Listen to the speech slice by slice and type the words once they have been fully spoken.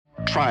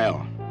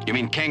Trial. You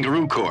mean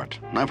kangaroo court?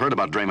 I've heard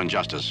about Draymond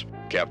Justice.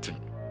 Captain,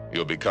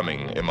 you're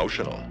becoming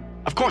emotional.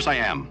 Of course I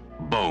am.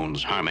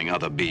 Bones harming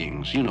other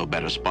beings. You know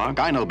better, Spock.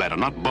 I know better,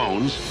 not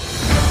Bones.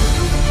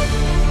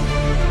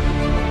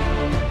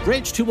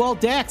 Bridge to all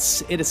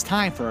decks. It is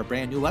time for a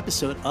brand new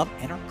episode of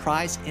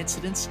Enterprise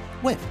Incidents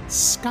with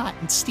Scott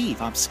and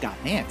Steve. I'm Scott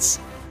Nance.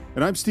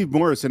 And I'm Steve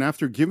Morris. And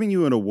after giving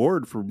you an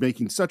award for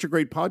making such a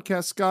great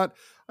podcast, Scott,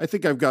 I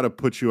think I've got to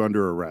put you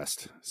under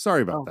arrest.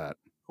 Sorry about that.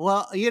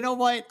 Well, you know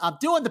what? I'm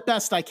doing the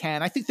best I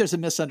can. I think there's a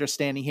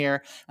misunderstanding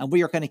here, and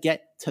we are going to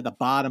get to the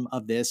bottom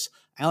of this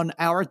on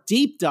our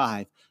deep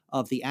dive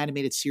of the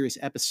animated series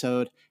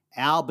episode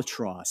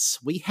Albatross.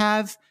 We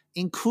have,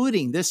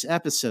 including this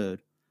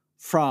episode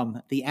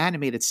from the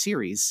animated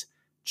series,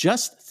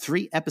 just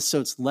 3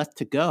 episodes left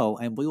to go,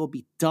 and we will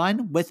be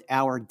done with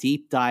our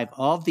deep dive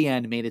of the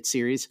animated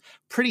series.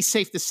 Pretty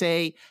safe to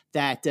say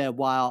that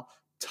while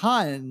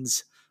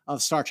tons of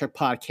Star Trek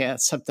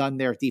podcasts have done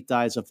their deep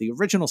dives of the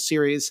original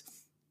series,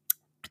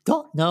 I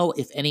don't know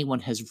if anyone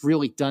has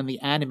really done the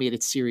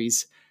animated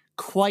series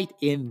quite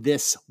in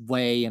this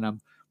way, and I'm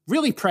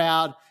really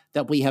proud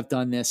that we have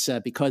done this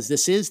because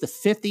this is the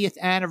 50th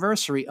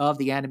anniversary of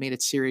the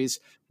animated series,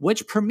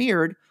 which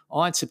premiered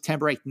on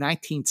September 8,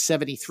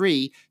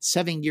 1973,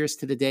 7 years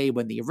to the day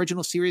when the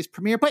original series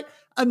premiered. But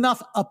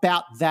enough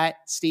about that.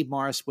 Steve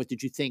Morris, what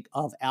did you think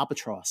of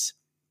Albatross?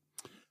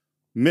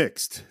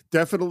 Mixed,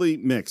 definitely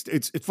mixed.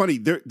 It's funny.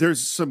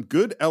 There's some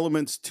good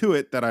elements to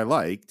it that I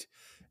liked,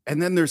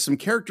 and then there's some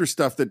character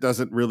stuff that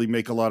doesn't really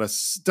make a lot of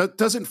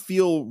doesn't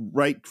feel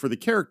right for the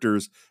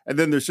characters, and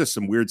then there's just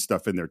some weird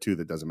stuff in there too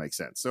that doesn't make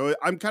sense. So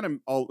I'm kind of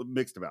all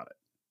mixed about it.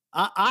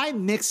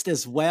 I'm mixed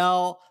as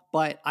well,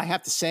 but I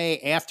have to say,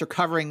 after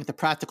covering the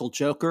Practical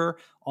Joker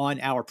on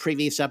our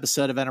previous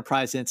episode of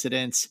Enterprise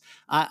Incidents,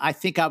 I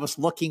think I was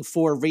looking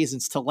for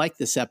reasons to like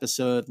this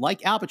episode,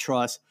 like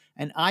Albatross,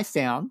 and I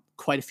found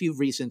quite a few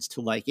reasons to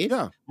like it.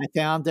 Yeah. I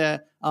found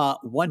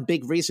one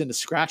big reason to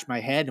scratch my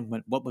head and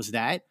went, what was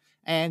that?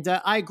 And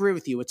I agree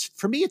with you.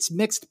 For me, it's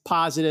mixed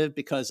positive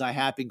because I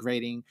have been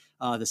grading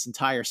this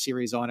entire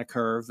series on a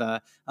curve,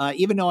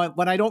 even though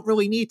when I don't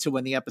really need to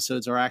when the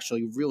episodes are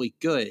actually really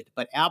good.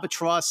 But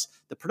Albatross,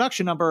 the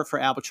production number for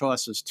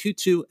Albatross was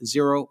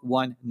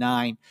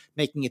 22019,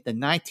 making it the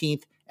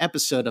 19th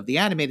episode of the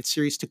animated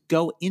series to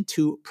go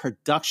into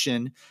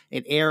production.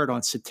 It aired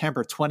on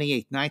September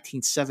 28,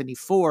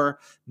 1974,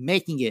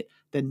 making it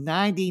the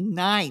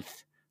 99th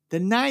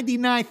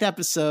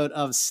episode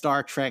of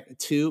Star Trek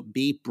to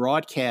be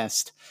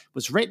broadcast.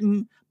 Was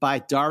written by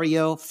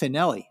Dario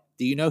Finelli.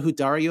 Do you know who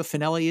Dario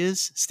Finelli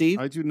is, Steve?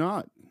 I do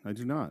not.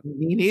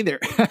 Me neither.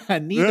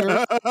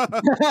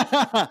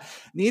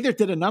 Neither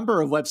did a number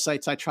of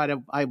websites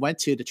I went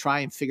to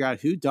try and figure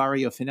out who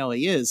Dario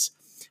Finelli is.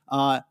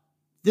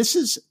 This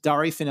is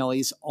Dario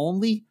Finelli's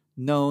only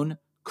known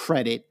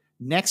credit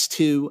next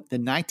to the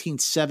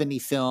 1970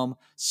 film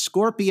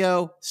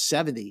Scorpio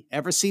 70.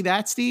 Ever see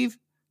that, Steve?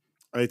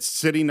 It's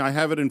sitting. I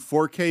have it in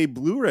 4K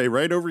Blu-ray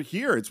right over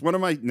here. It's one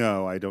of my.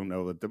 No, I don't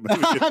know that the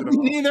movie is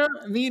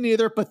Me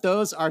neither. But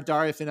those are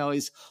Dario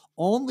Finelli's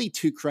only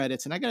 2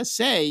 credits, and I gotta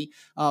say,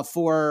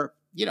 for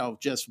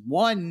just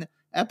one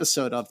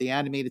episode of the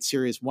animated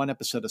series, one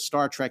episode of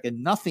Star Trek,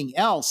 and nothing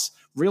else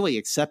really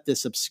except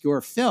this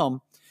obscure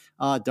film,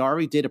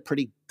 Dario did a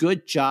pretty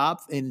good job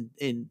in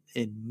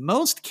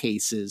most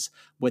cases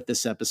with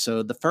this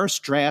episode. The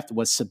first draft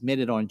was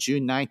submitted on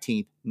June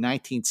 19th,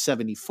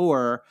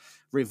 1974.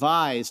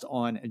 Revised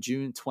on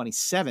June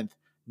 27th,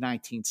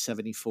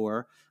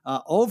 1974.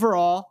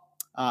 Overall,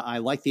 I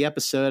like the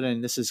episode,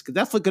 and this is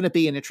definitely going to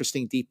be an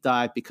interesting deep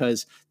dive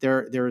because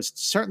there's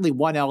certainly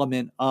one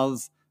element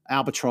of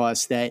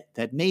Albatross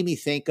that made me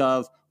think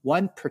of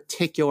one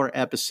particular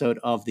episode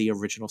of the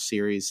original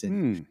series,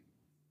 and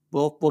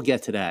we'll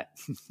get to that.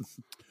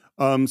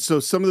 So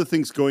some of the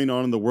things going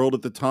on in the world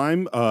at the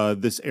time,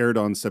 this aired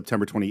on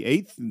September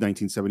 28th,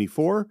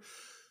 1974.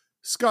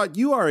 Scott,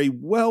 you are a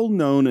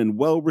well-known and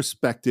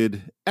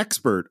well-respected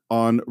expert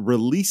on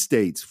release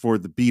dates for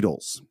the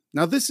Beatles.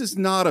 Now, this is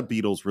not a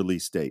Beatles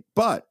release date,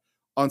 but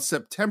on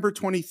September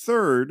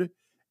 23rd,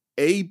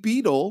 a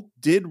Beatle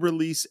did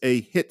release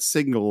a hit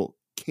single.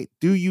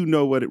 Do you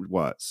know what it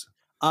was?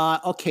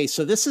 Okay,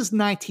 so this is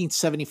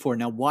 1974.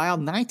 Now, while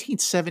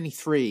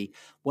 1973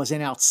 was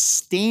an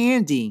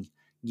outstanding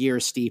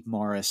year, Steve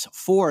Morris,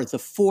 for the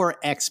 4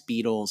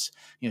 ex-Beatles,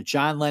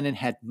 John Lennon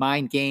had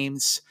Mind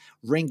Games,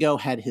 Ringo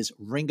had his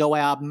Ringo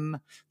album,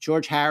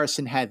 George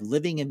Harrison had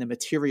Living in the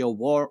Material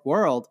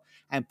World,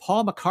 and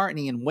Paul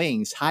McCartney and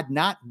Wings had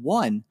not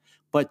one,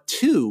 but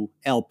 2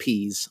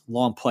 LPs,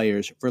 long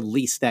players,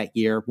 released that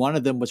year. One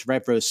of them was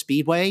Red Rose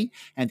Speedway,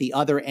 and the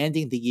other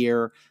ending the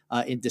year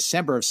in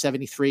December of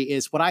 73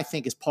 is what I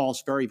think is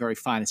Paul's very, very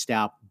finest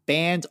album,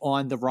 Band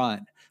on the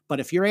Run. But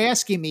if you're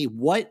asking me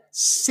what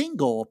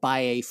single by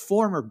a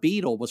former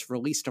Beatle was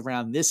released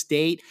around this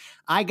date,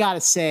 I got to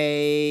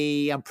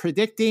say I'm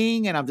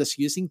predicting, and I'm just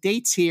using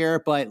dates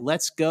here, but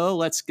let's go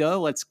down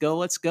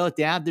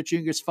to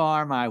Junior's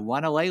Farm. I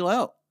want to lay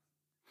low.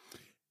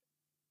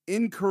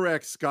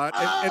 incorrect, Scott.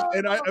 Oh!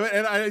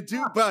 And I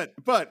do, but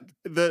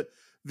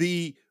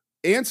the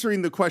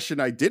answering the question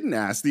I didn't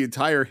ask, the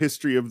entire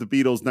history of the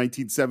Beatles,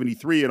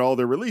 1973, and all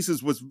their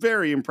releases was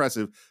very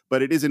impressive.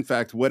 But it is, in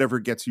fact, Whatever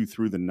Gets You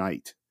Through the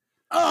Night.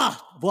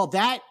 Well,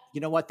 you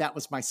know what? That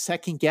was my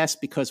second guess,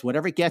 because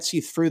Whatever Gets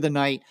You Through the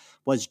Night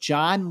was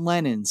John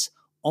Lennon's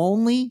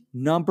only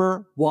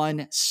number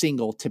one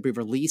single to be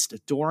released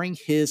during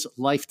his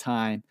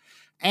lifetime.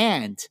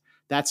 And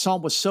that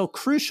song was so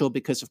crucial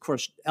because, of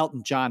course,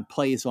 Elton John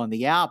plays on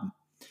the album.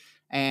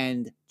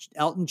 And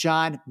Elton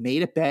John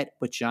made a bet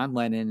with John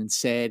Lennon and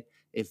said,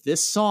 if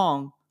this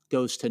song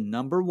goes to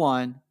number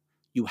one,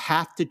 you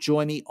have to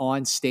join me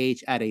on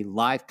stage at a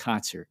live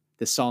concert.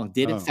 The song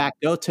did, in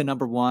fact, go to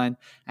number one.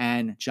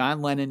 And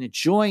John Lennon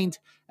joined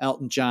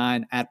Elton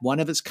John at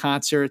one of his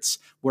concerts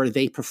where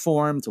they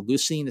performed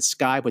Lucy in the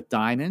Sky with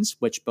Diamonds,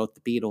 which both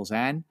the Beatles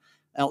and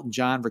Elton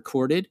John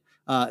recorded.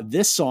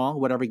 This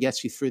song, Whatever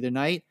Gets You Through the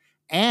Night.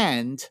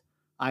 And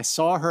I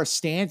saw her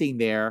standing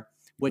there,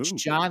 which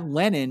John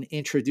Lennon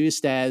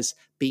introduced as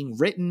being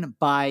written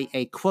by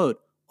a, quote,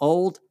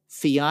 old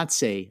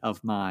fiance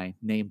of mine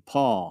named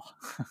Paul.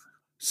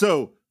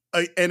 So,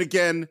 and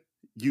again,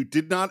 you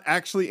did not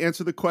actually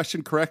answer the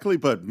question correctly,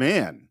 but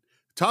man,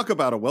 talk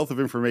about a wealth of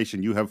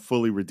information. You have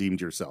fully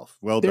redeemed yourself.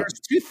 Well done. There's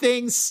two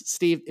things,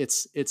 Steve.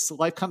 It's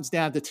life comes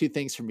down to two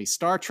things for me: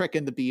 Star Trek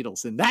and the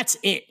Beatles, and that's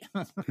it.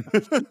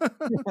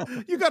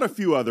 You got a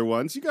few other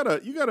ones. You got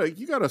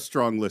a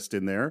strong list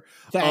in there.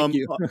 Thank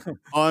you.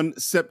 On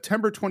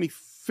September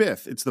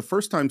 25th, it's the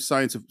first time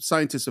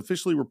scientists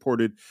officially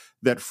reported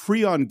that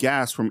freon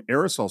gas from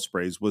aerosol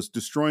sprays was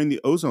destroying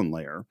the ozone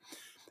layer.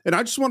 And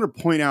I just want to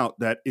point out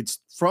that it's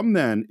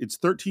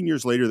 13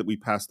 years later that we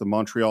passed the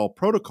Montreal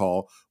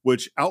Protocol,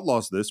 which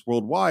outlaws this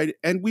worldwide,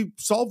 and we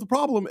solved the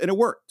problem and it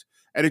worked.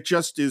 And it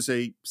just is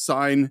a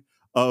sign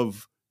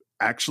of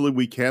actually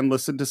we can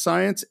listen to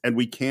science and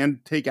we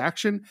can take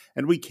action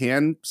and we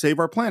can save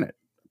our planet.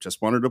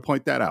 Just wanted to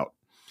point that out.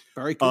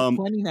 Very good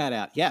pointing that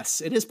out.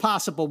 Yes, it is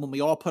possible when we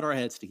all put our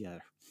heads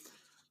together.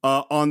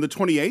 On the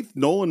 28th,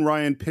 Nolan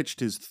Ryan pitched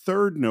his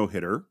third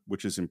no-hitter,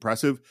 which is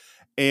impressive.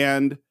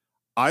 And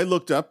I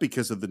looked up,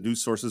 because of the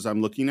news sources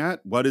I'm looking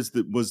at, was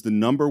the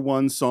number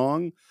one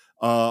song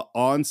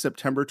on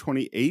September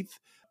 28th.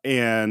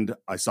 And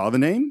I saw the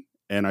name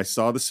and I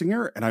saw the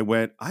singer and I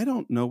went, I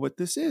don't know what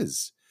this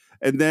is.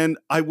 And then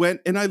I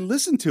went and I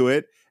listened to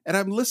it, and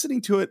I'm listening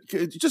to it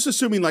just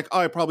assuming like, oh,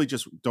 I probably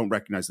just don't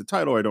recognize the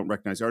title, or I don't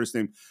recognize the artist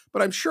name,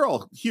 but I'm sure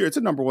I'll hear it's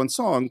a number one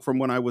song from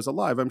when I was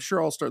alive. I'm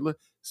sure I'll start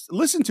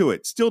listen to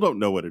it. Still don't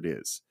know what it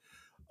is.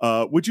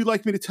 Would you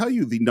like me to tell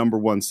you the number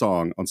one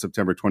song on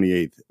September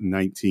 28th,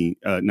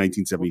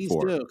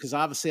 1974? Please do, because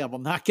obviously I will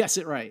not guess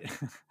it right.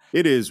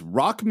 It is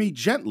Rock Me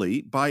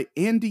Gently by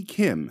Andy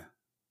Kim.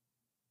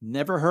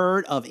 Never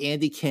heard of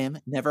Andy Kim.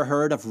 Never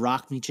heard of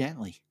Rock Me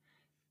Gently.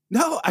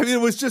 No, I mean,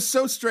 it was just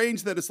so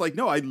strange that it's like,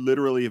 no, I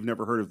literally have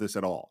never heard of this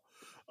at all.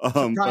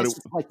 But it's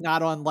like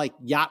not on like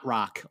Yacht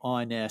Rock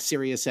on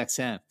Sirius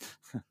XM.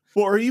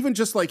 Or even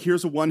just like,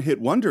 here's a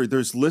one-hit wonder.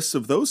 There's lists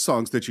of those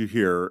songs that you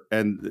hear,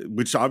 and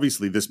which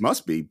obviously this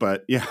must be,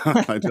 but yeah,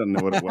 I don't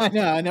know what it was.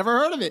 No, I never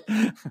heard of it.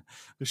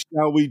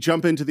 Shall we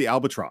jump into the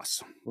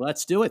Albatross?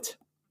 Let's do it.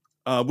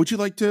 Would you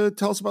like to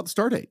tell us about the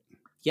star date?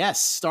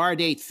 Yes, star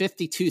date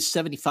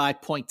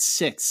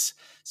 5275.6.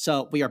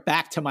 So we are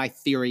back to my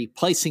theory,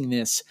 placing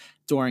this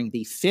during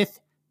the fifth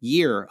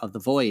year of the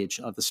voyage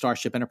of the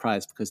Starship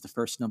Enterprise, because the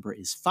first number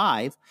is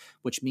 5,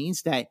 which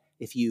means that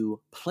if you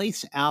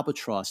place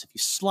Albatross, if you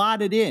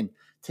slot it in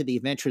to the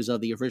adventures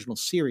of the original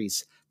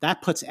series,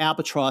 that puts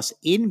Albatross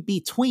in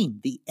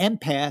between the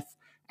Empath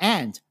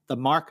and the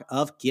Mark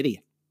of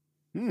Gideon.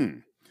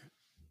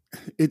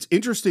 It's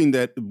interesting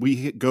that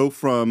we go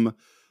from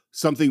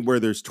something where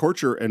there's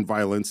torture and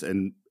violence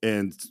and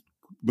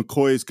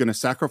McCoy is going to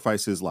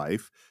sacrifice his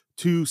life,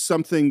 to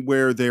something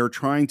where they're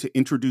trying to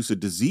introduce a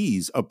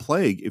disease, a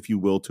plague, if you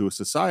will, to a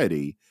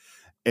society.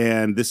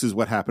 And this is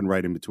what happened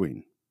right in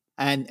between.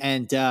 And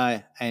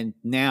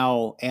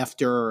now,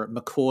 after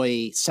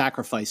McCoy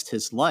sacrificed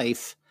his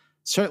life,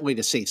 certainly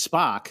to save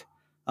Spock,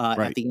 Right.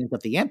 at the end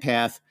of the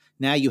Empath,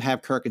 now you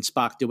have Kirk and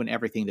Spock doing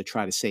everything to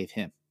try to save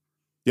him.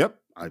 Yep,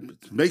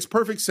 it makes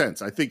perfect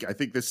sense. I think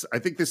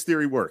this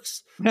theory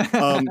works.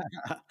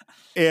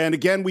 And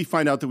again, we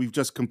find out that we've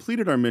just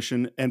completed our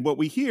mission, and what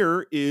we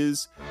hear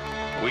is,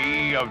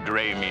 We of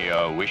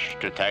Dramia wish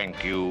to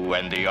thank you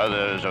and the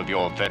others of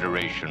your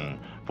Federation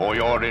for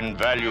your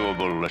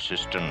invaluable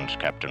assistance,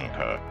 Captain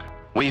Kirk.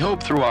 We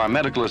hope through our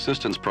medical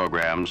assistance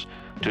programs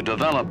to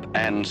develop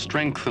and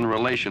strengthen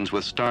relations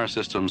with star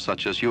systems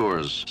such as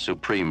yours,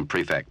 Supreme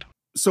Prefect.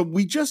 so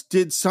we just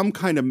did some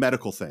kind of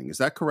medical thing. Is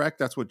that correct?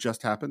 That's what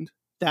just happened?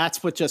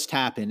 That's what just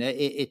happened.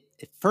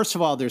 First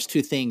of all, there's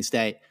two things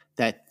that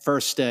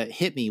first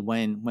hit me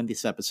when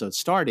this episode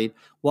started.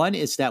 One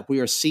is that we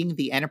are seeing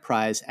the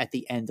Enterprise at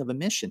the end of a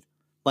mission.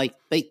 Like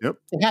they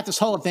had this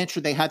whole adventure.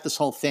 They had this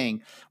whole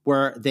thing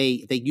where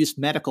they used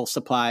medical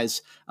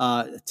supplies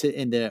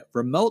in the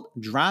remote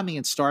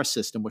Dramian star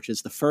system, which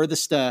is the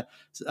furthest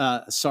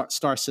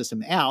star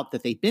system out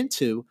that they've been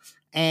to,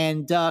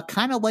 and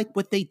kind of like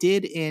what they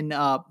did in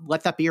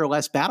Let That Be Your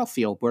Last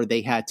Battlefield, where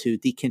they had to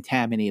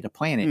decontaminate a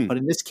planet. But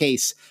in this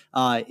case,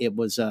 it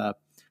was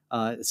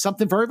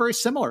something very, very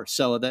similar.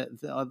 So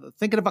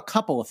thinking of a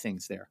couple of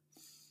things there.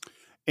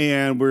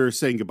 And we're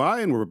saying goodbye,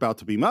 and we're about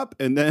to beam up.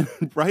 And then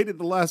right at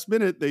the last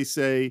minute, they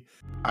say,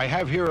 I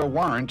have here a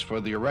warrant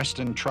for the arrest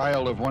and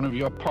trial of one of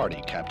your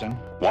party, Captain.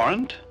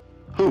 Warrant?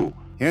 Who?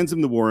 Hands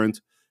him the warrant.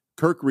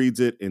 Kirk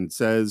reads it and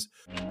says,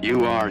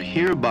 You are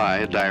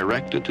hereby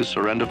directed to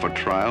surrender for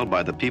trial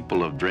by the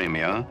people of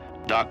Dramia,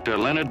 Dr.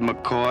 Leonard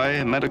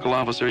McCoy, Medical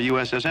Officer,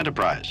 USS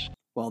Enterprise.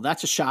 Well,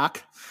 that's a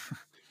shock.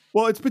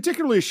 Well, it's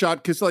particularly a shock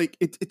because, like,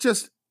 it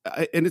just,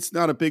 and it's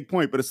not a big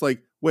point, but it's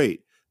like,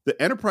 wait. The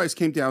Enterprise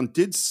came down,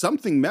 did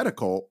something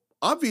medical,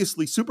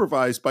 obviously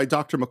supervised by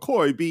Dr.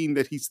 McCoy, being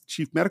that he's the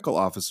chief medical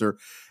officer.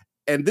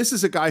 And this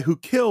is a guy who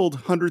killed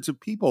hundreds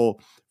of people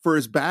for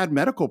his bad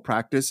medical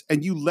practice,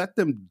 and you let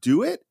them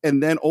do it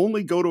and then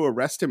only go to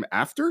arrest him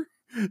after?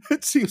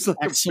 It seems like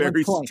Excellent a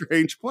very point.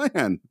 strange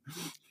plan.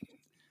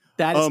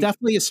 That is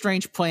definitely a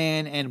strange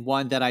plan, and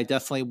one that I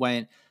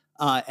definitely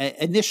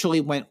initially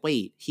went,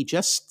 wait, he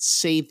just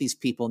saved these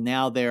people.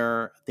 Now they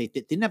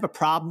didn't have a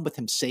problem with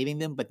him saving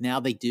them, but now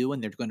they do,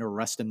 and they're going to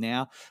arrest him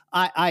now.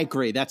 I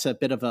agree. That's a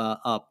bit of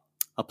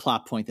a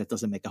plot point that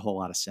doesn't make a whole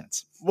lot of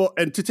sense. Well,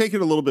 and to take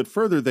it a little bit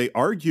further, they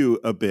argue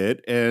a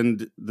bit,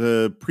 and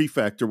the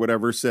prefect or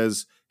whatever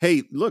says,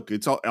 hey, look,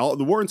 it's all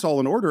the warrant's all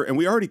in order, and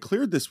we already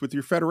cleared this with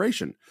your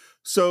Federation.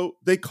 So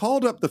they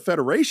called up the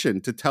Federation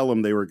to tell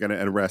them they were going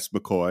to arrest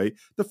McCoy.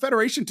 The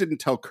Federation didn't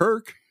tell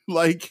Kirk.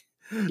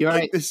 You're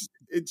right.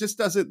 It just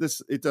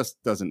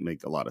doesn't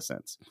make a lot of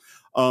sense.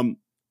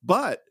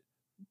 But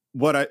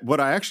what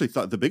I actually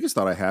thought, the biggest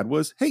thought I had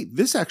was, hey,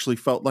 this actually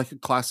felt like a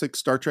classic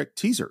Star Trek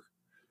teaser.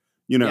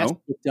 You know? Yes,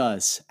 it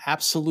does.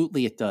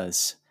 Absolutely, it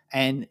does.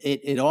 And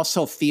it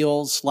also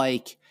feels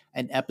like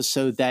an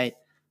episode that,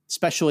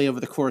 especially over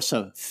the course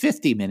of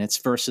 50 minutes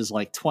versus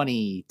like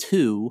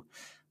 22,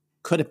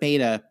 could have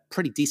made a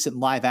pretty decent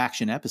live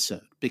action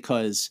episode,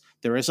 because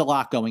there is a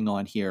lot going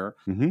on here.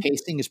 Mm-hmm.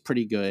 Pacing is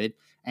pretty good.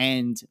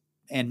 And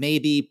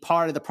maybe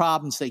part of the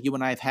problems that you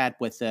and I have had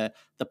with the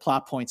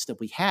plot points that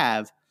we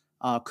have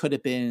could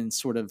have been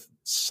sort of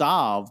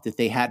solved if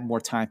they had more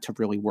time to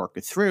really work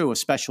it through,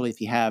 especially if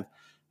you have,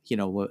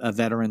 a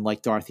veteran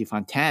like Dorothy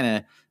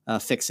Fontana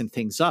fixing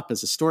things up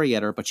as a story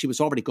editor. But she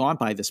was already gone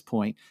by this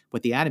point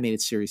with the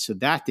animated series, so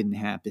that didn't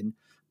happen.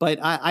 But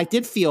I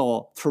did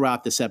feel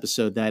throughout this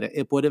episode that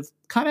it would have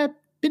kind of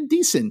been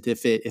decent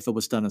if it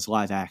was done as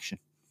live action.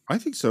 I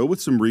think so, with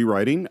some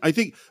rewriting. I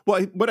think,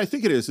 what I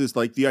think it is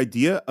like the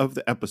idea of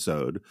the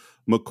episode.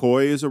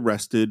 McCoy is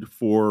arrested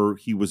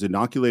he was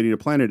inoculating a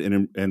planet,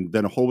 and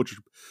then a whole bunch of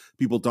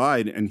people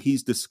died, and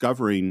he's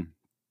discovering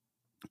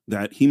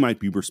that he might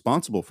be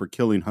responsible for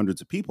killing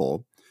hundreds of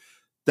people.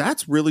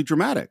 That's really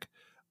dramatic.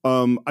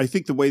 I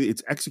think the way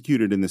it's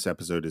executed in this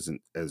episode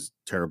isn't as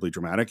terribly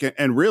dramatic.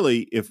 And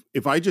really,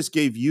 if I just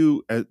gave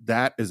you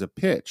that as a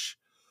pitch,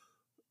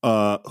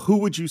 who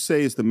would you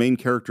say is the main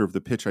character of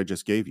the pitch I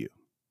just gave you?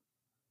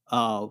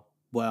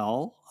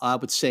 Well, I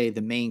would say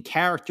the main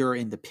character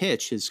in the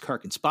pitch is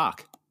Kirk and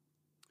Spock.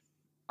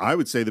 I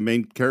would say the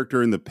main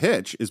character in the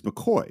pitch is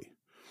McCoy,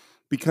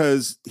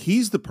 because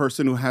he's the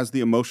person who has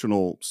the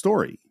emotional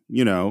story,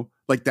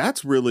 like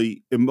that's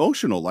really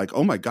emotional. Like,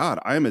 oh my God,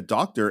 I am a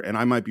doctor and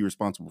I might be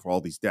responsible for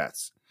all these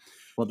deaths.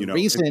 Well, the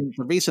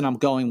reason I'm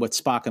going with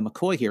Spock and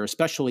McCoy here,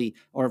 especially,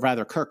 or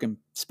rather Kirk and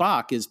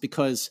Spock, is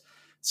because,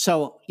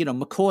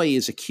 McCoy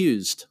is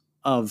accused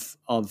of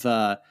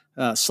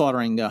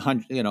slaughtering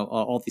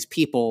all these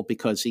people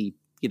because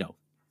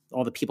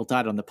all the people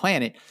died on the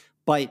planet.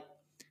 But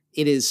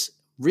it is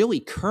really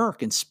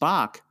Kirk and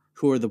Spock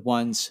who are the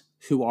ones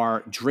who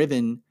are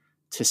driven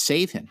to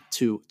save him,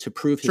 to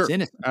prove his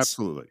innocence.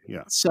 Absolutely,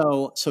 yeah.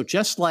 So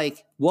just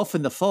like Wolf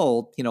in the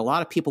Fold, a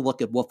lot of people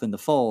look at Wolf in the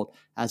Fold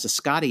as a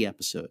Scotty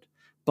episode,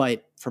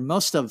 but for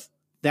most of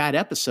that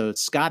episode,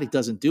 Scotty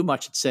doesn't do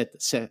much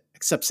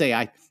except say,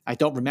 I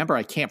don't remember,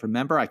 I can't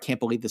remember, I can't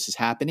believe this is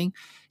happening.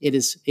 It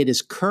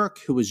is Kirk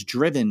who is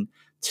driven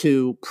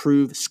to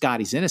prove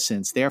Scotty's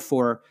innocence.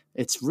 Therefore,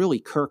 it's really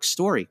Kirk's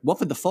story.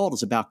 Wolf in the Fold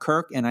is about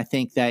Kirk, and I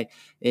think that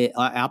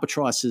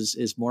Albatross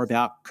is more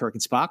about Kirk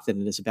and Spock than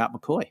it is about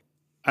McCoy.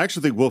 I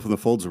actually think Wolf in the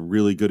Fold is a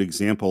really good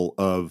example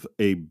of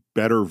a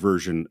better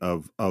version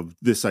of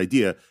this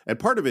idea. And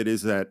part of it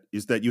is that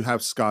you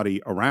have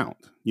Scotty around,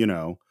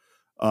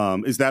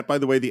 Is that, by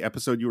the way, the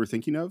episode you were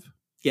thinking of?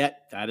 Yeah,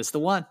 that is the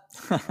one.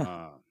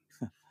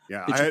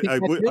 Yeah.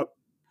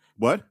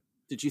 What?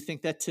 Did you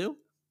think that too?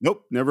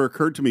 Nope. Never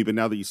occurred to me. But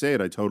now that you say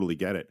it, I totally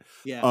get it.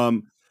 Yeah.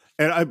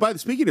 And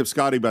speaking of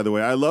Scotty, by the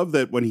way, I love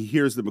that when he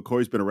hears that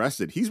McCoy's been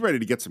arrested, he's ready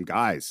to get some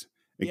guys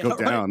and go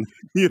down,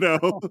 He's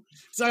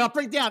like, I'll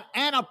bring down,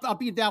 and I'll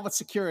be down with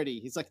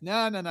security. He's like,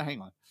 no, hang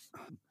on.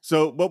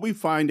 So what we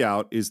find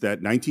out is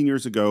that 19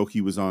 years ago,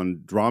 he was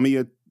on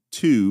Dromia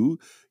 2,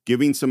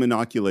 giving some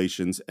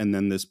inoculations, and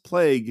then this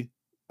plague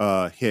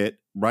hit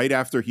right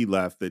after he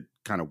left that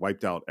kind of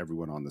wiped out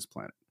everyone on this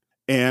planet.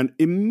 And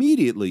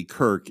immediately,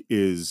 Kirk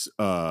is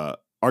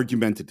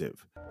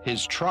argumentative.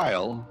 His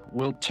trial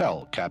will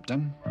tell,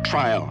 Captain.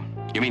 Trial?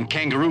 You mean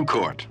kangaroo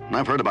court?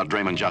 I've heard about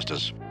Draymond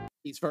Justice.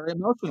 He's very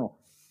emotional.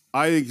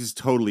 I think he's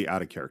totally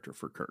out of character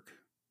for Kirk.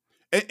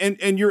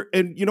 And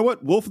you know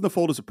what? Wolf in the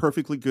Fold is a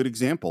perfectly good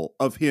example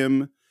of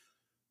him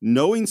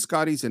knowing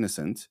Scotty's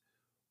innocent,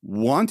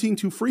 wanting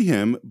to free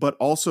him, but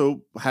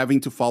also having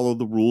to follow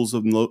the rules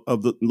of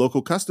the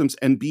local customs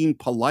and being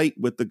polite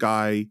with the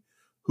guy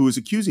who is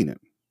accusing him.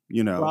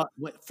 You know,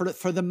 well,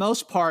 for the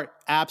most part,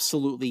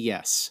 absolutely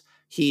yes.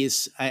 He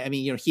has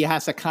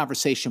a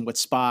conversation with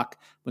Spock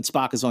when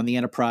Spock is on the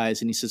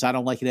Enterprise, and he says, "I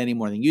don't like it any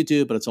more than you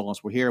do, but as long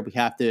as we're here, we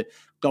have to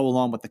go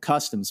along with the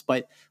customs."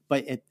 But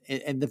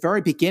in the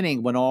very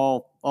beginning, when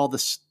all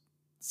this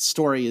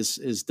story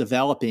is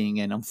developing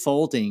and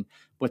unfolding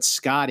with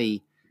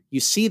Scotty, you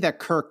see that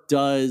Kirk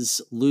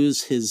does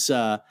lose his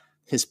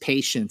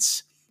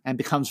patience and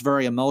becomes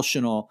very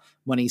emotional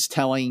when he's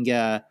telling.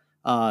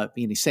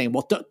 He's saying,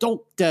 "Well,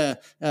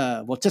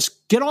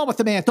 just get on with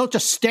the man. Don't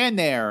just stand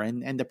there."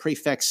 And the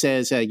prefect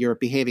says, "You're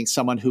behaving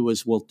someone who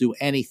will do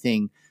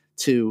anything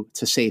to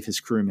save his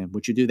crewmen.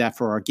 Would you do that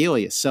for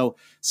Argelius?"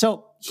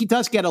 So he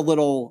does get a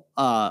little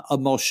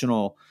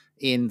emotional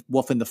in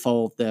Wolf in the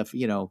Fold, but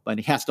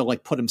he has to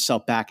put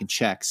himself back in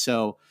check.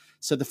 So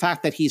the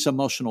fact that he's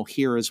emotional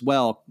here as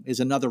well is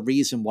another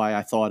reason why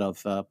I thought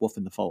of Wolf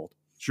in the Fold.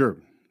 Sure,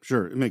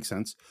 it makes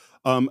sense.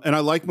 And I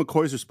like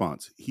McCoy's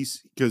response.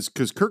 He's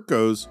because Kirk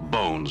goes,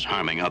 "Bones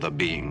harming other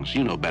beings.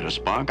 You know better,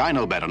 Spock. I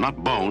know better,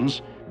 not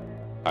Bones."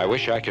 I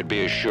wish I could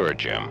be as sure,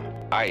 Jim.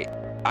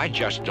 I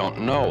just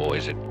don't know.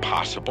 Is it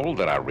possible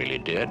that I really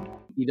did?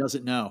 He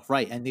doesn't know,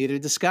 right? And neither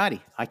does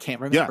Scotty. I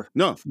can't remember.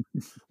 Yeah,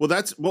 no.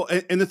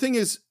 And the thing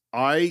is,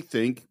 I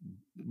think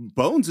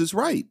Bones is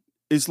right.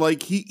 It's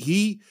like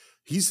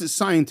he's a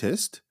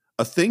scientist.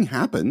 A thing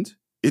happened.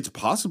 It's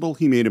possible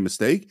he made a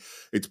mistake.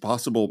 It's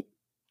possible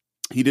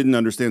he didn't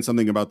understand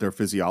something about their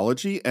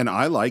physiology. And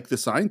I like the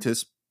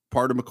scientist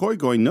part of McCoy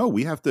going, no,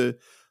 we have to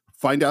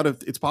find out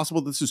if it's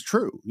possible this is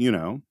true,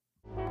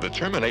 The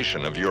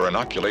termination of your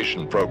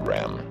inoculation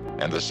program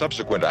and the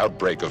subsequent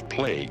outbreak of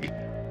plague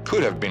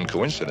could have been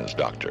coincidence,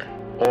 Doctor.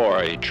 Or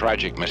a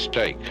tragic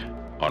mistake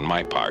on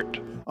my part.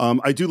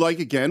 I do like,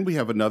 again, we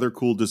have another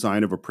cool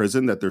design of a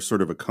prison that there's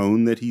sort of a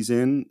cone that he's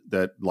in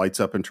that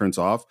lights up and turns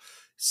off.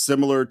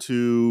 Similar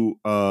to,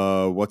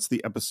 what's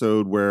the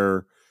episode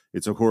where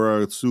it's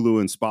Uhura, Sulu,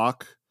 and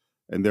Spock,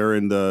 and they're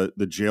in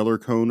the jailer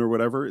cone or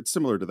whatever. It's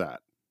similar to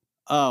that.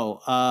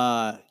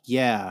 Oh,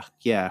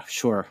 yeah,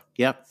 sure.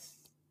 Yep.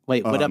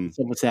 Wait, what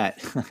episode was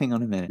that? Hang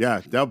on a minute.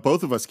 Yeah, now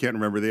both of us can't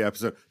remember the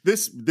episode.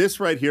 This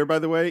right here, by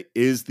the way,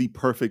 is the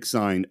perfect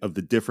sign of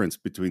the difference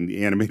between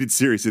the animated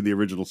series and the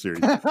original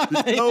series.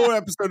 There's no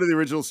episode of the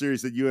original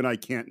series that you and I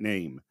can't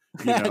name.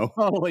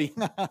 Totally.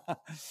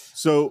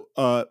 So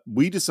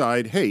we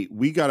decide, hey,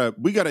 we gotta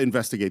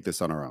investigate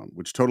this on our own,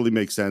 which totally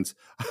makes sense.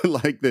 I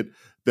like that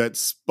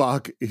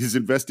Spock, his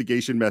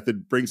investigation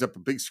method brings up a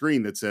big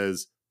screen that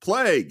says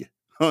plague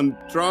on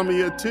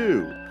Dromia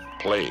 2.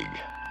 Plague,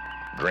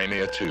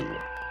 Dromia 2,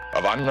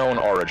 of unknown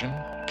origin,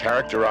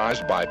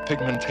 characterized by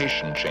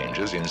pigmentation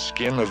changes in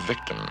skin of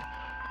victim,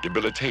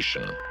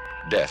 debilitation,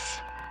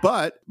 death.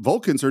 But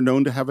Vulcans are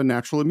known to have a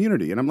natural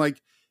immunity, and I'm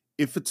like,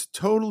 if it's a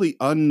totally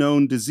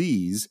unknown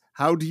disease,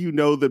 how do you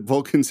know that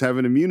Vulcans have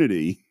an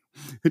immunity?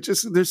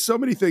 There's so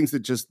many things that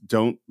just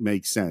don't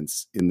make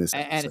sense in this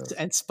episode.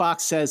 And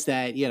Spock says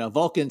that,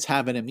 Vulcans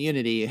have an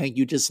immunity, and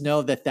you just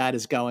know that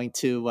is going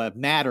to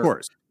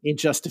matter in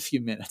just a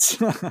few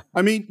minutes.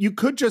 I mean, you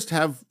could just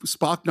have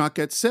Spock not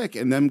get sick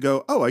and then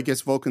go, oh, I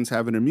guess Vulcans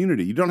have an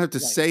immunity. You don't have to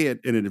say it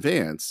in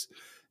advance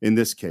in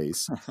this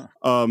case.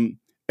 And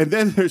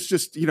then there's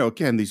just,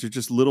 again, these are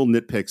just little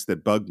nitpicks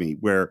that bug me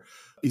where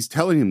he's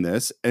telling him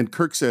this, and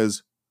Kirk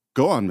says,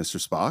 "Go on,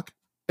 Mr. Spock."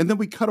 And then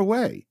we cut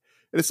away.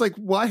 And it's like,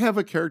 why have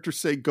a character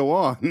say, "Go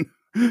on,"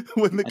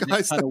 when the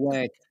guy said,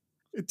 away?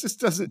 It just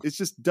doesn't, it's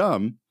just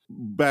dumb.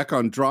 Back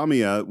on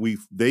Dromia,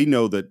 they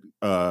know that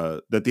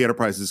the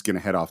Enterprise is going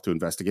to head off to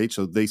investigate.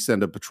 So they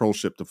send a patrol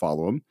ship to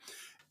follow him.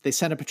 They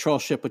send a patrol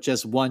ship with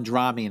just one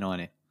Dromian on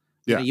it.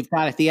 Yeah. You've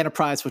got the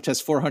Enterprise, which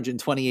has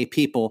 428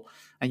 people,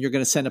 and you're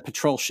going to send a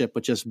patrol ship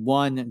with just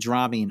one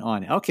Dromian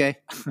on it. Okay.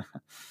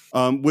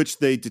 Which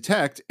they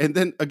detect. And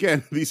then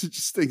again, these are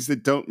just things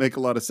that don't make a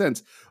lot of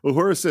sense.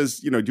 Uhura says,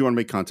 do you want to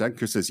make contact?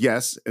 Chris says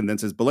yes, and then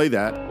says, belay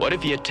that. What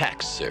if he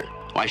attacks, sir?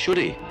 Why should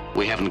he?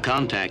 We haven't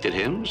contacted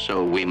him,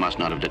 so we must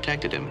not have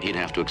detected him. He'd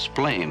have to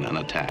explain an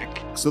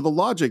attack. So the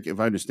logic, if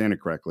I understand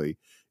it correctly,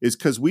 is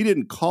because we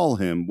didn't call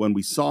him when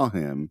we saw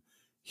him,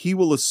 he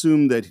will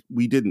assume that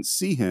we didn't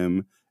see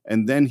him,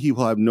 and then he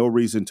will have no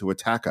reason to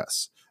attack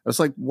us. I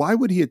was like, why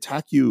would he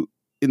attack you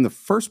in the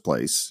first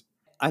place?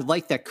 I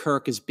like that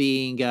Kirk is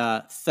being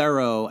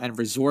thorough and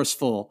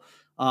resourceful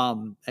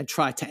and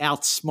try to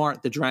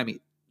outsmart the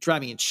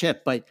Dramian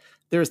ship, but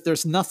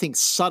there's nothing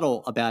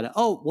subtle about it.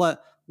 Oh,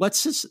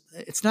 what's this?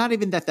 It's not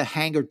even that the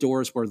hangar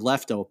doors were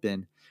left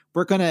open.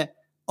 We're gonna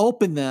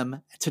open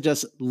them to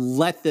just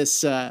let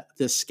this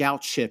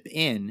scout ship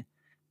in.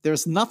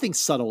 There's nothing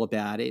subtle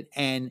about it,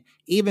 and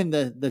even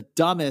the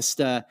dumbest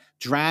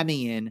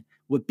Dramian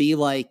would be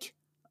like,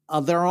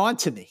 they're on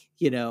to me,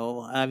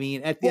 I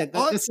mean,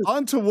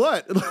 on to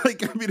what?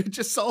 Like, I mean, it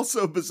just all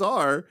so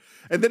bizarre.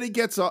 And then he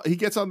gets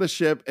on the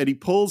ship and he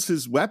pulls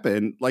his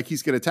weapon like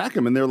he's going to attack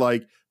him. And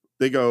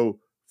they go,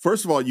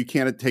 first of all, you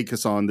can't take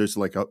us on. There's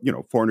like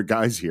 400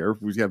 guys here.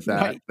 We have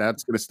that. Right.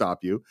 That's going to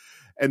stop you.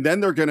 And then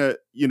they're going to,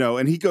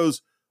 and he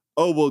goes,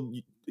 oh, well,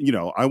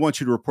 I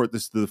want you to report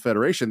this to the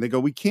Federation. They go,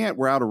 we can't.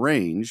 We're out of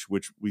range,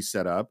 which we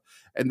set up.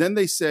 And then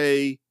they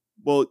say,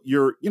 well,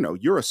 you're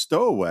a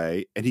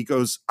stowaway. And he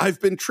goes, I've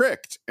been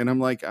tricked. And I'm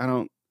like, I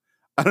don't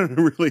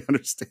really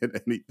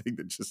understand anything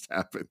that just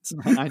happened.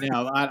 I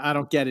know. I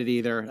don't get it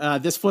either.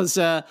 This was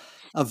a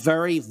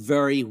very,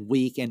 very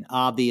weak and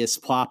obvious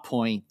plot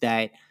point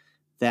that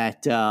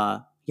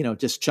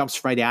just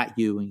jumps right at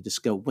you and you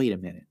just go, wait a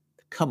minute.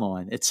 Come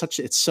on.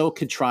 It's so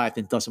contrived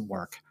and doesn't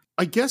work.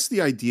 I guess the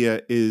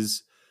idea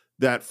is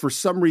that for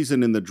some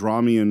reason in the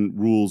Dramian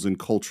rules and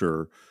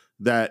culture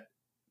that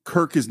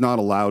Kirk is not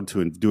allowed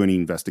to do any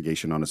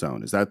investigation on his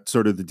own. Is that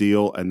sort of the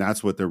deal? And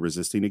that's what they're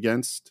resisting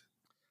against?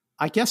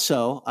 I guess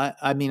so.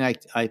 I mean,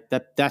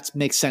 that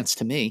makes sense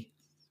to me.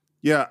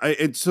 Yeah.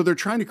 And so they're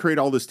trying to create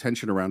all this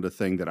tension around a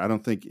thing that I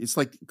don't think it's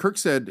like Kirk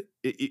said,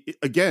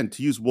 again,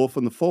 to use Wolf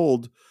in the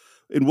Fold.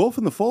 In Wolf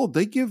in the Fold,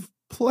 they give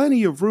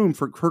plenty of room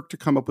for Kirk to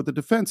come up with a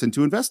defense and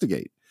to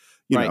investigate.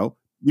 You know,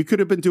 you could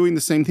have been doing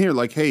the same here.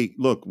 Like, hey,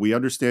 look, we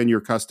understand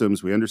your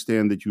customs. We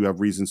understand that you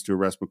have reasons to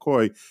arrest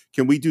McCoy.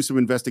 Can we do some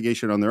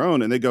investigation on their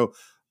own? And they go,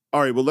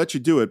 all right, we'll let you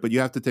do it, but you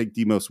have to take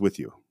Demos with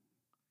you.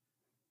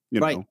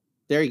 You know?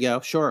 There you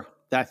go. Sure.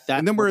 That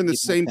and then we're in the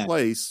same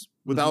place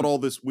without all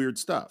this weird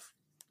stuff.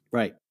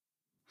 Right.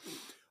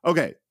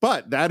 Okay.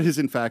 But that is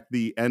in fact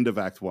the end of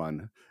Act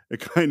 1.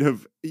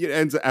 It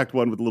ends Act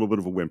 1 with a little bit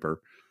of a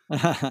whimper.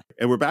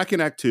 And we're back in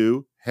Act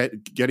 2,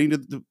 getting to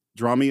the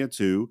Dramia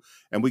 2,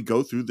 and we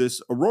go through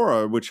this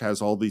Aurora, which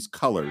has all these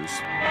colors.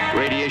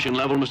 Radiation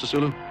level, Mr.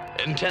 Sulu?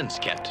 Intense,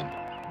 Captain.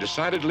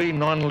 Decidedly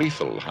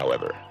non-lethal,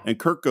 however. And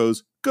Kirk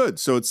goes, good,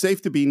 so it's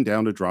safe to beam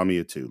down to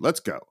Dramia 2. Let's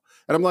go.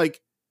 And I'm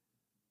like,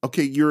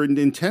 okay, you're in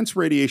intense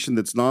radiation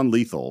that's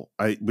non-lethal,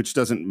 which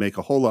doesn't make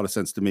a whole lot of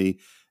sense to me.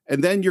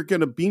 And then you're going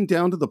to beam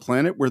down to the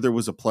planet where there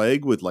was a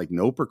plague with like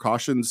no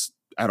precautions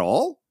at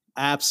all?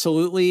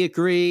 Absolutely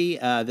agree.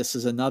 This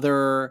is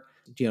another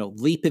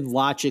leap in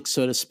logic,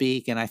 so to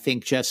speak. And I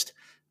think just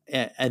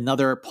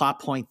another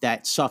plot point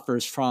that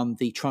suffers from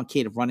the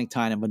truncated running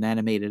time of an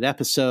animated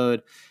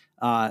episode.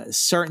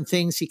 Certain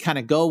things you kind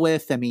of go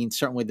with. I mean,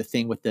 certainly the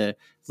thing with the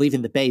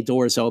leaving the bay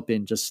doors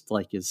open just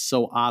like is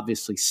so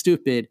obviously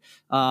stupid.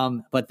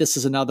 But this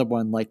is another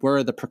one, like, where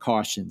are the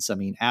precautions? I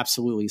mean,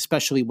 absolutely,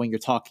 especially when you're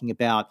talking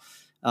about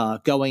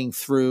going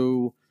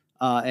through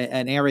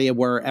an area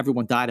where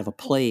everyone died of a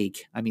plague.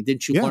 I mean,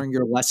 didn't you learn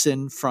your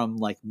lesson from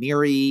like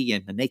Miri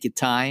and The Naked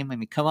Time? I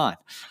mean, come on.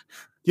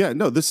 Yeah,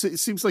 no, it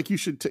seems like you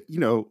should,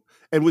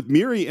 and with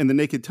Miri and The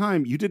Naked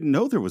Time, you didn't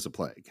know there was a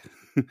plague.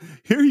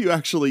 Here you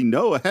actually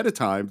know ahead of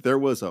time there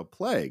was a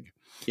plague.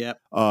 Yep.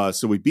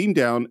 So we beam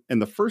down,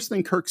 and the first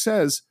thing Kirk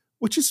says,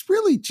 which is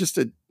really just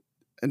an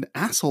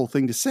asshole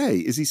thing to say,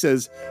 is he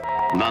says,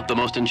 not the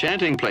most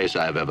enchanting place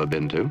I've ever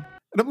been to.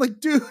 And I'm like,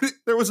 dude,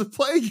 there was a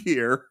plague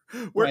here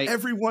where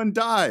everyone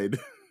died.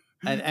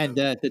 And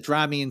the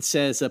Dramian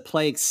says, a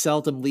plague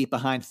seldom leap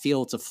behind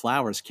fields of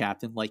flowers,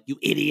 Captain. Like, you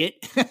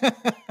idiot.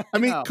 I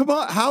mean, come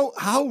on.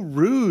 How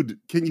rude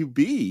can you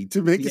be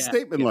to make a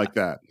statement like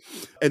that?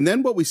 And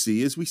then what we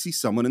see is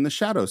someone in the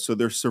shadows. So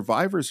there's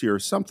survivors here or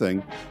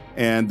something,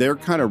 and they're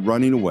kind of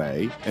running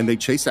away, and they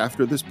chase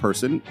after this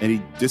person, and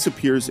he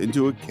disappears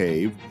into a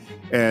cave.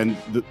 And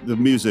the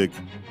music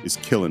is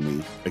killing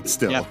me. It's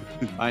still. Yep,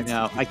 I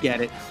know. I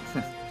get it.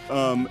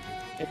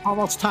 It's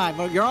almost time.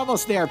 You're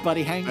almost there,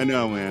 buddy. Hang on. I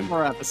know, man.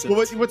 More episodes.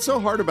 Well, what's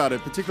so hard about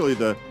it, particularly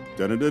the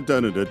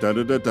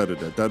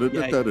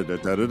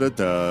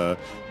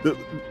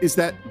is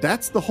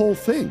that's the whole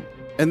thing,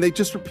 and they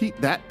just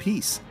repeat that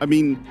piece. I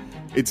mean,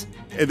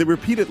 they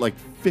repeat it like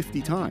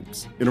 50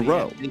 times in a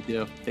row.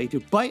 They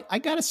do. But I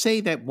gotta say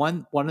that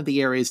one of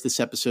the areas this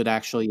episode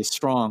actually is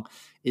strong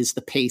is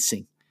the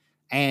pacing.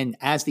 And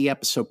as the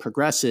episode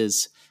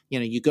progresses,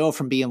 you go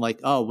from being like,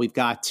 oh, we've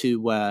got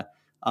to,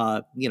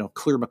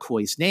 clear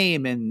McCoy's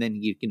name. And then,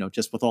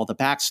 just with all the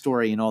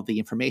backstory and all the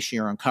information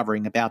you're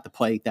uncovering about the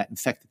plague that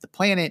infected the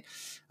planet.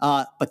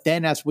 But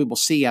then, as we will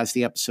see as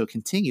the episode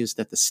continues,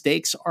 that the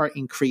stakes are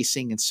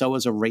increasing, and so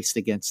is a race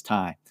against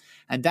time.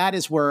 And that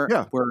is where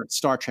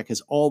Star Trek has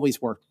always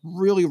worked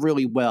really,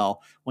 really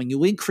well, when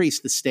you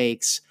increase the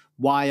stakes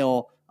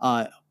while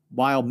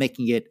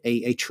making it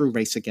a true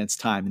race against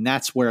time. And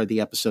that's where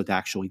the episode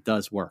actually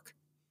does work.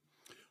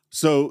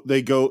 So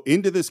they go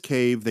into this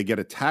cave, they get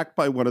attacked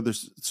by one of the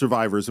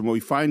survivors. And what we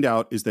find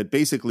out is that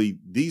basically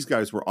these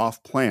guys were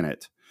off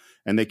planet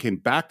and they came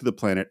back to the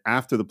planet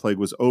after the plague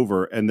was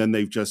over, and then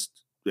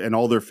and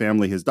all their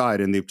family has died,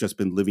 and they've just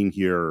been living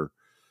here,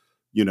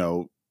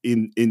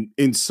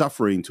 in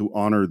suffering to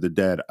honor the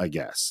dead, I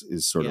guess,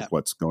 is sort of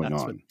what's going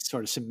on. What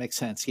sort of makes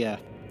sense, yeah.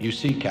 You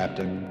see,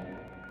 Captain,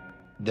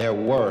 there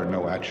were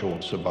no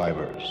actual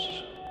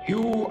survivors.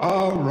 You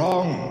are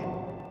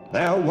wrong.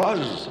 There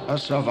was a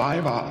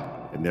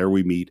survivor. And there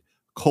we meet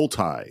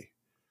Koltai.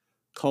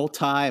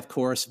 Koltai, of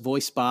course,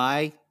 voiced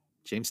by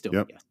James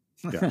Stewart.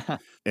 Yep. Yeah.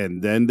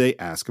 And then they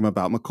ask him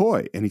about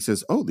McCoy, and he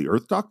says, "Oh, the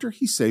Earth Doctor,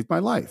 he saved my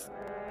life.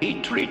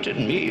 He treated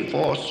me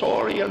for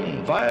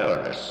saurian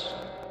virus.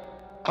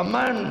 A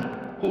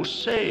man who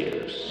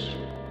saves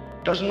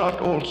does not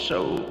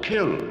also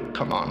kill,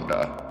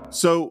 Commander."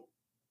 So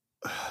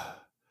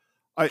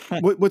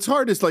what's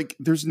hard is, like,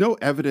 there's no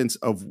evidence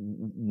of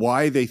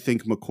why they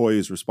think McCoy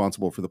is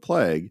responsible for the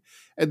plague.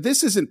 And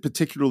this isn't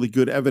particularly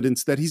good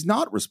evidence that he's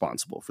not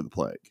responsible for the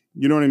plague.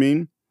 You know what I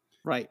mean?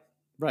 Right.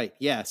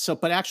 Yeah. So,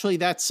 but actually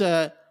that's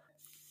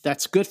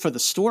good for the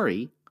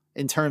story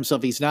in terms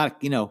of he's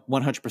not,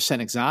 100%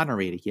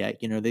 exonerated yet.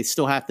 They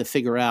still have to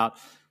figure out,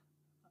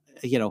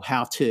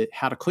 how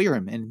to clear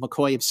him. And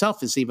McCoy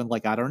himself is even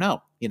like, I don't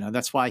know,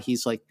 that's why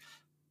he's like,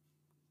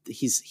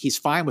 he's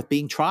fine with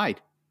being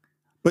tried.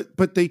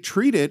 But they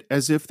treat it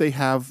as if they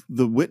have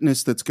the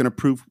witness that's going to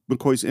prove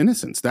McCoy's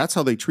innocence. That's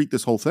how they treat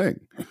this whole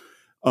thing.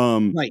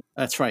 Right.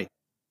 That's right.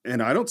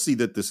 And I don't see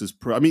that this is.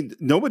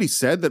 Nobody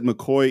said that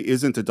McCoy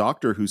isn't a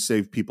doctor who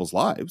saved people's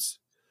lives.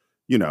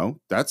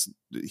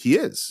 He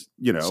is.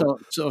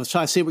 So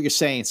I see what you're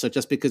saying. So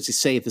just because he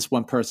saved this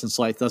one person's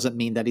life doesn't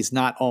mean that he's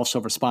not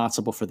also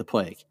responsible for the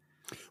plague.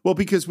 Well,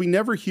 because we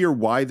never hear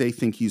why they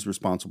think he's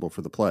responsible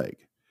for the plague.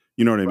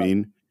 You know what I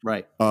mean?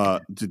 Right.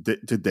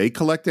 Did they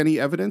collect any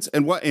evidence?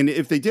 And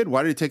if they did,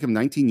 why did it take them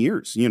 19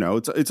 years?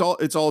 It's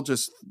all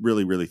just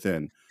really, really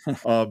thin.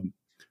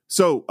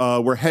 So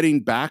we're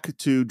heading back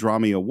to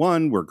Dromia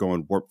 1. We're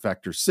going warp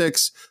factor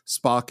 6.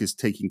 Spock is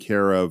taking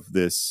care of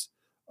this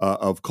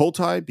of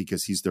Koltai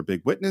because he's their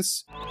big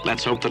witness.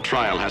 Let's hope the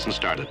trial hasn't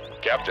started.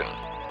 Captain,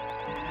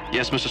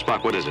 Yes, Mr.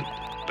 Spock, what is it?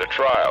 the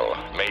trial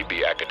may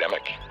be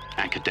academic.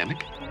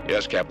 Academic?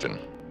 Yes, Captain.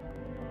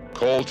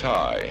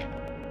 Koltai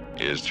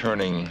is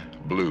turning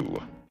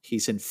blue.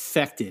 He's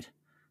infected.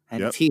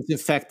 And Yep. if he's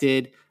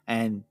infected,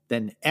 and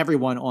then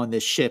everyone on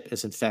this ship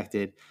is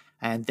infected,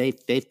 and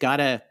they've got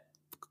a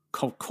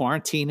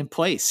quarantine in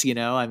place.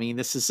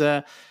 This is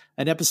an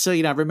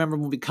episode. I remember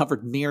when we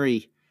covered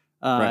Miri,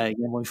 Right.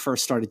 when we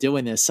first started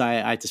doing this.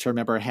 I just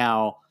remember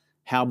how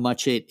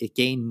much it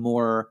gained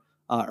more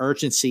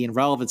urgency and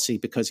relevancy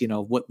because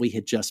what we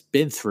had just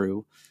been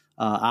through.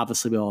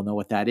 Obviously, we all know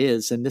what that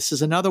is, and this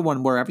is another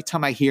one where every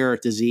time I hear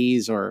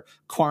disease or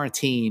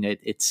quarantine,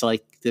 it's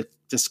like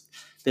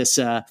this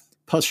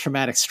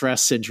post-traumatic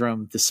stress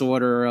syndrome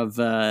disorder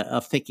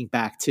of thinking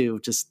back to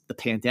just the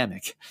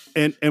pandemic.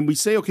 And we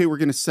say, okay, we're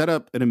going to set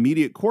up an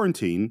immediate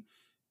quarantine,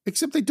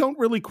 except they don't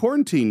really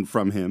quarantine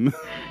from him.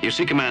 You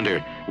see,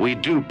 Commander, we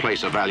do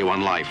place a value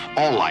on life,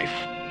 all life.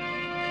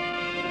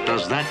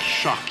 Does that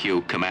shock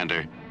you,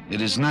 Commander?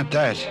 It is not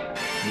that.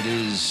 It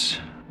is...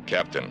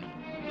 Captain,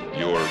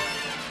 you're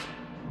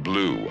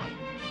blue.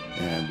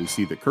 And we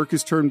see that Kirk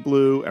has turned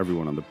blue.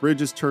 Everyone on the bridge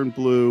has turned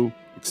blue,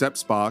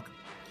 except Spock.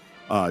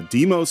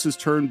 Deimos has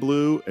turned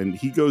blue, and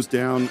he goes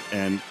down,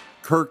 and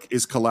Kirk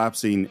is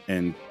collapsing,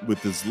 and with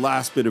his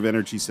last bit of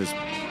energy says,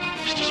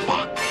 Mr.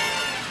 Spock,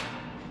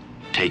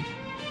 take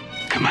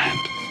command.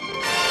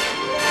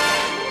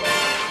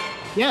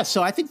 Yeah,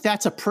 so I think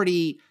that's a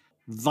pretty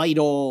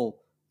vital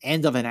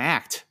end of an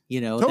act,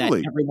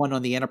 Totally. that everyone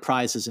on the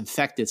Enterprise is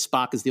infected.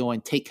 Spock is the only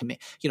one take command.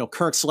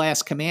 Kirk's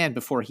last command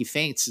before he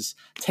faints is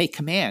take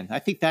command. I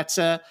think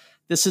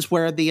this is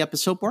where the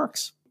episode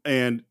works.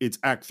 and it's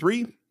Act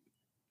 3.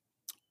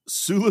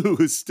 Sulu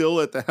is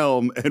still at the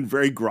helm and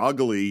very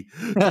groggily,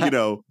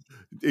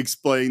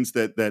 explains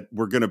that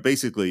we're going to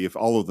basically, if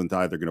all of them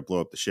die, they're going to blow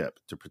up the ship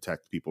to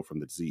protect people from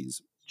the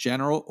disease.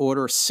 General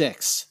Order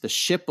 6. The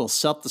ship will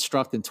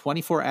self-destruct in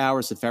 24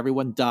 hours if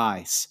everyone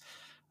dies.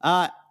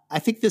 I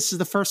think this is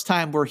the first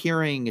time we're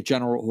hearing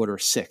General Order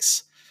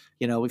 6.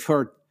 We've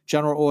heard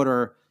General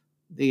Order,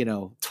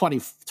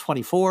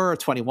 24 or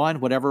 21,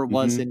 whatever it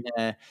was in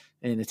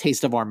A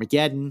Taste of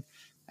Armageddon.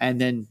 And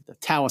then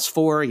Talos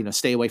 4,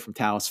 stay away from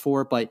Talos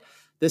 4. But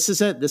this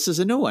is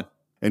a new one.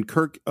 And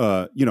Kirk,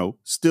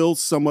 still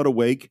somewhat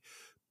awake,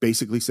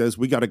 basically says,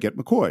 we got to get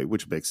McCoy,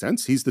 which makes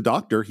sense. He's the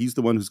doctor. He's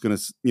the one who's going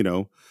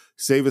to,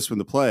 save us from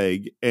the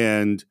plague.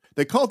 And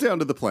they call down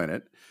to the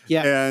planet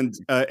and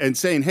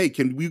saying, hey,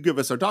 can you give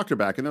us our doctor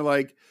back? And they're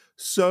like,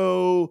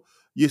 so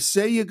you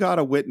say you got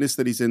a witness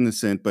that he's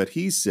innocent, but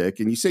he's sick.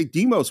 And you say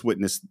Deimos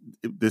witnessed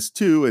this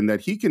too, and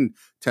that he can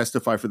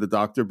testify for the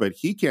doctor, but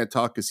he can't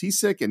talk because he's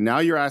sick. And now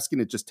you're asking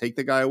to just take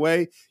the guy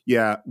away.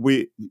 Yeah,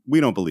 we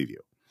don't believe you,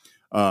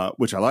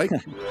 which I like.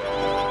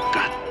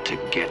 Got to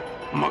get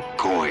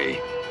McCoy.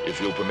 If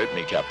you'll permit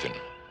me, Captain,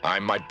 I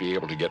might be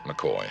able to get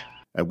McCoy.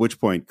 At which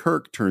point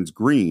Kirk turns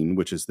green,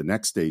 which is the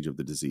next stage of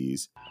the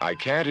disease. I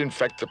can't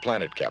infect the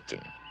planet,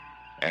 Captain.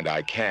 and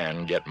I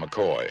can get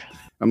McCoy.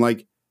 I'm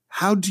like,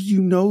 how do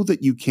you know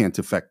that you can't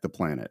affect the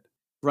planet?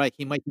 Right.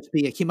 He might just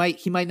be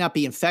he might not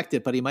be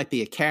infected, but he might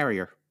be a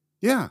carrier.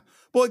 Yeah.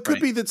 Well, it could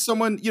be that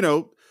someone,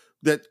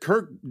 that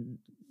Kirk,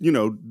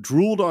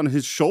 drooled on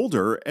his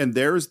shoulder and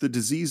there's the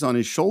disease on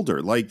his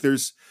shoulder. Like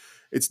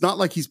it's not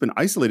like he's been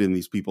isolated in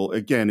these people.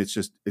 Again, it's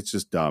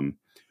just dumb.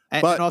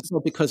 And also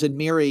because in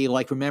Miri,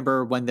 like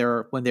remember when they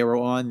were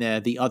on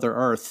the other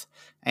Earth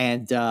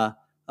and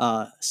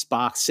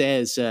Spock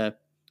says,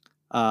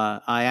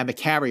 I am a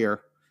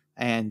carrier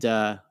and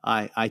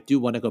I do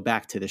want to go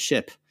back to the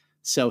ship.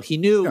 So he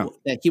knew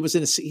that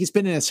he's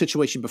been in a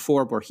situation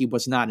before where he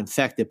was not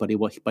infected, but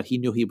he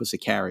knew he was a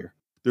carrier.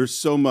 There's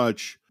so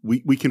much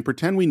we can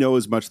pretend we know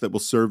as much that will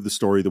serve the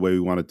story the way we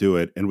want to do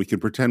it, and we can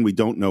pretend we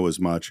don't know as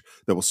much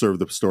that will serve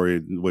the story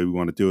the way we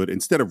want to do it,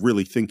 instead of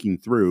really thinking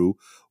through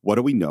what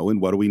do we know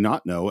and what do we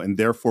not know, and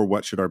therefore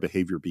what should our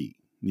behavior be,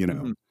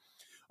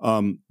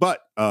 Mm-hmm.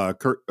 But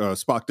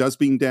Spock does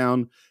beam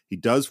down. He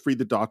does free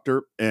the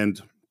doctor,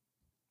 and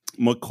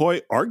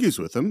McCoy argues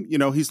with him.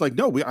 He's like,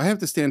 no, I have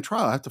to stand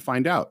trial. I have to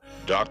find out.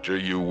 Doctor,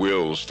 you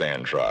will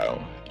stand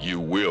trial. You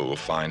will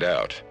find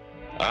out.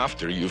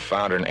 After you've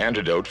found an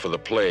antidote for the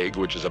plague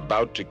which is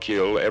about to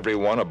kill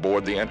everyone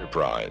aboard the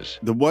Enterprise.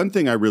 The one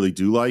thing I really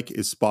do like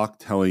is Spock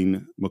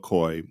telling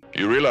McCoy,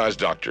 you realize,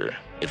 Doctor,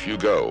 if you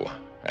go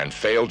and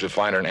fail to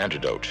find an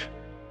antidote,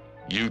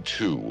 you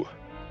too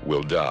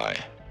will die.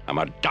 I'm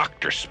a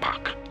doctor,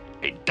 Spock.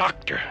 A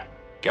doctor.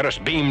 Get us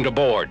beamed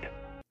aboard.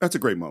 That's a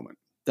great moment.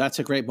 That's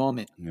a great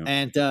moment. Yeah.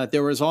 And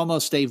there was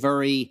almost a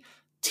very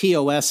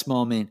TOS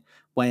moment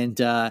when,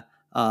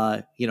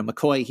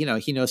 McCoy,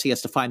 he knows he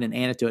has to find an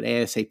antidote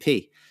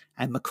ASAP.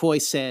 And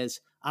McCoy says,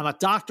 I'm a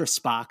doctor,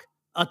 Spock,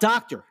 a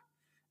doctor.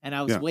 And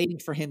I was waiting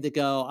for him to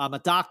go, I'm a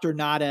doctor,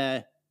 not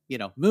a,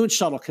 moon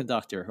shuttle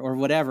conductor or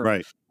whatever.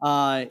 Right.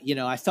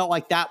 I felt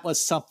like that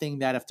was something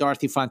that if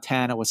Dorothy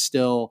Fontana was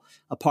still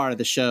a part of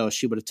the show,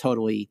 she would have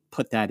totally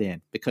put that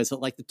in, because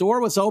the door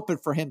was open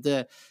for him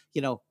to,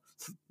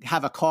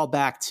 have a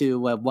callback to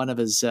one of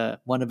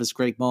his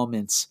great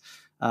moments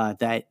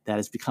that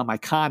has become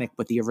iconic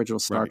with the original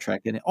Star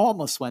Trek, and it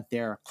almost went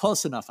there,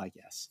 close enough, I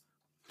guess.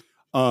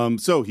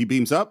 So he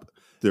beams up.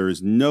 There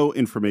is no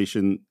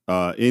information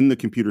in the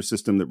computer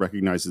system that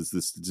recognizes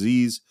this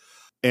disease,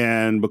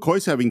 and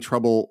McCoy's having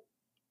trouble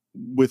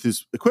with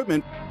his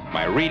equipment.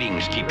 My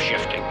readings keep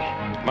shifting.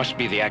 Must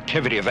be the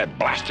activity of that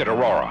blasted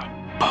Aurora.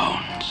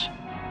 Bones.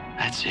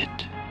 That's it.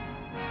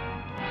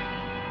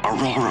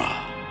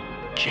 Aurora.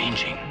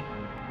 Changing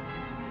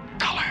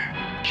color.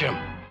 Jim.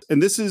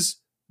 And this is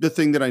the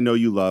thing that I know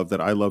you love,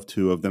 that I love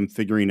too, of them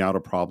figuring out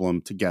a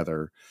problem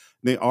together.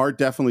 They are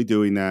definitely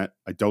doing that.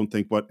 I don't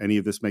think any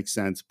of this makes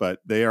sense, but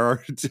they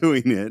are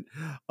doing it.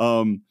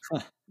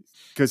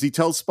 Because he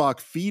tells Spock,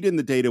 feed in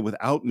the data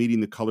without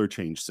meeting the color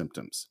change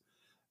symptoms.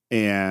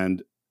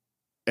 And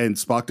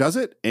Spock does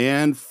it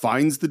and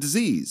finds the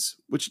disease,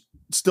 which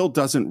still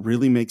doesn't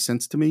really make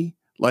sense to me.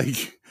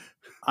 Like,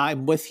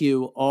 I'm with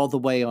you all the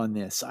way on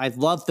this. I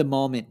love the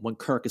moment when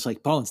Kirk is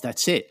like, Bones,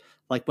 that's it.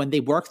 Like when they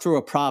work through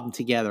a problem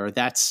together,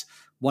 that's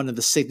one of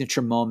the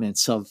signature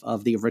moments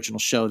of the original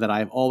show that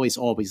I've always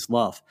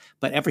loved.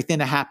 But everything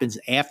that happens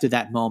after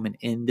that moment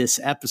in this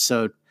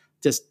episode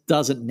just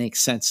doesn't make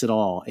sense at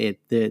all. I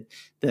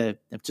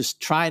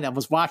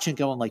was watching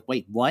going like,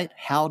 wait, what?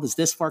 How does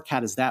this work? How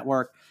does that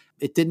work?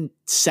 It didn't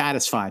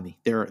satisfy me,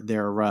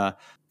 their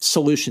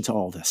solution to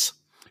all this.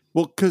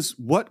 Well, because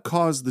what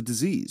caused the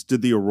disease?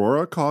 Did the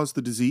Aurora cause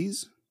the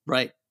disease?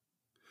 Right.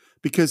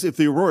 Because if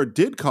the Aurora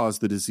did cause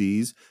the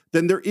disease,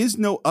 then there is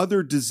no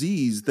other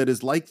disease that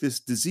is like this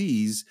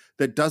disease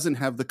that doesn't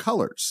have the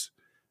colors.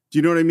 Do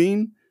you know what I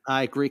mean?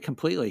 I agree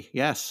completely.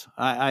 Yes,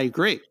 I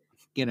agree.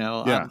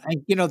 Yeah.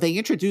 They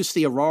introduced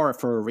the Aurora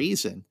for a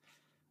reason.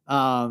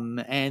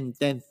 And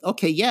then,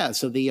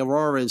 so the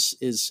Aurora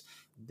is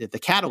the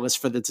catalyst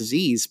for the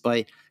disease,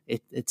 but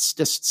it's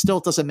just still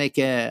doesn't make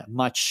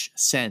much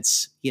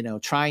sense,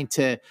 trying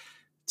to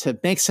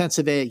make sense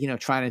of it,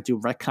 trying to do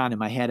retcon in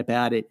my head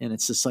about it. And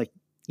it's just like,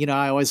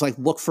 I always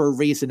look for a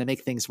reason to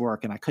make things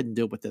work, and I couldn't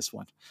do it with this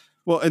one.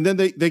 Well, and then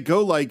they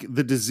go like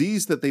the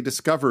disease that they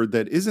discovered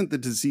that isn't the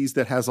disease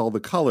that has all the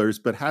colors,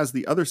 but has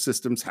the other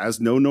systems, has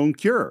no known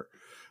cure.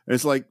 And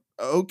it's like,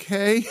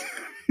 okay,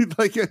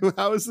 like,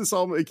 how is this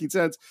all making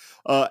sense?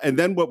 And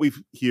then what we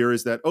hear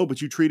is that,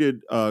 but you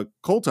treated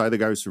Koltai, the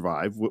guy who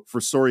survived,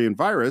 for Saurian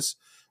virus.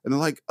 And they're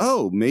like,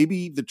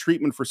 maybe the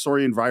treatment for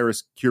Saurian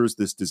virus cures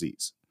this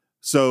disease.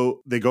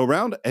 So they go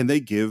around and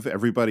they give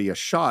everybody a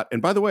shot.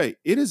 And by the way,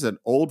 it is an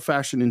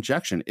old-fashioned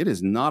injection. It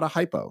is not a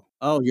hypo.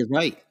 Oh, you're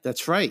right.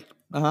 That's right.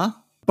 Uh-huh.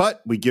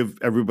 But we give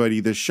everybody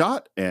this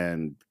shot,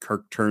 and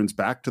Kirk turns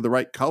back to the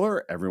right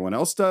color. Everyone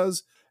else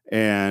does.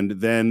 And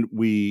then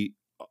we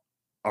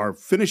are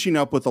finishing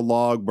up with a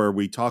log where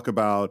we talk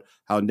about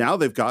how now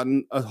they've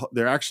gotten,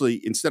 they're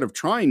actually, instead of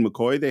trying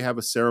McCoy, they have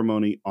a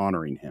ceremony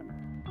honoring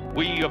him.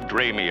 We of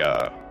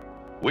Dramia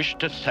Wish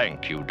to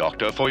thank you,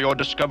 Doctor, for your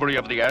discovery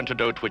of the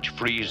antidote which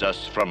frees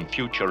us from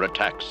future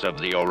attacks of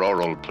the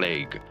auroral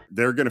plague.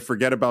 They're going to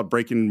forget about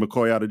breaking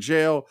McCoy out of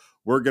jail.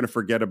 We're going to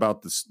forget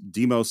about this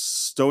Demos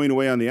stowing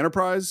away on the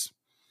Enterprise.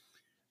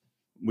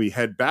 We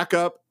head back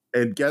up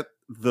and get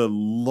the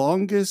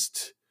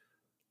longest,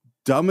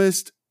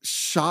 dumbest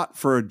shot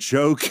for a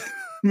joke.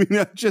 I mean,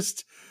 it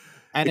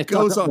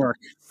goes doesn't on. work.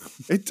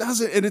 It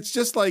doesn't. And it's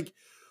just like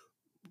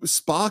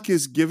Spock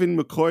is giving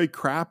McCoy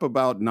crap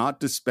about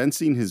not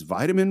dispensing his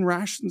vitamin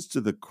rations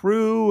to the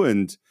crew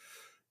and,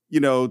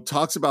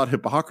 talks about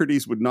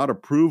Hippocrates would not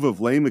approve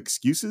of lame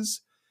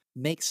excuses.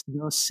 Makes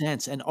no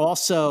sense. And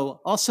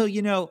also,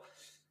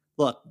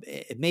 look,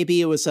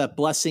 maybe it was a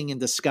blessing in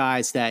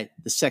disguise that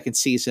the second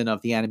season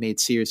of the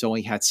animated series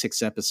only had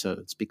 6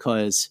 episodes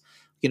because,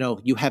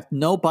 you have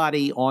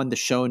nobody on the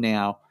show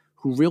now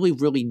who really,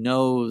 really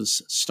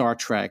knows Star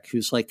Trek,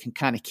 who's like can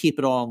kind of keep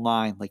it all in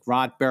line. Like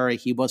Roddenberry,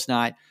 he was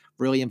not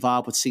really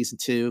involved with season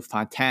 2.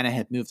 Fontana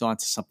had moved on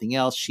to something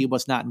else. She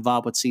was not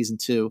involved with season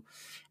 2.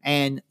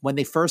 And when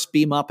they first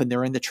beam up and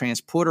they're in the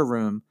transporter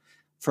room,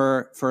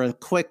 for a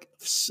quick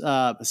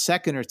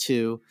second or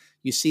two,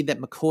 you see that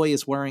McCoy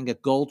is wearing a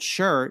gold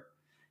shirt,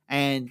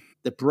 and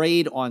the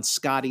braid on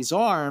Scotty's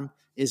arm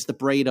is the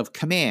braid of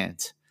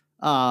command,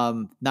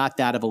 not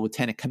that of a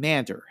lieutenant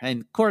commander.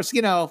 And of course,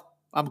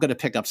 I'm going to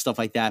pick up stuff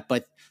like that.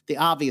 But the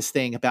obvious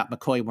thing about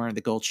McCoy wearing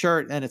the gold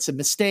shirt, and it's a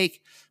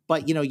mistake,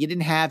 but, you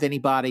didn't have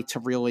anybody to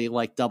really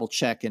like double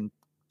check and,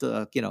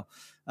 dot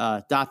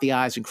the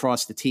I's and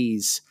cross the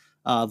T's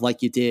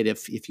like you did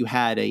if you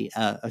had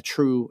a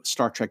true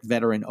Star Trek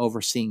veteran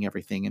overseeing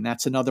everything. And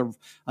that's another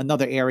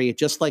area,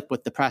 just like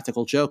with the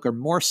Practical Joker,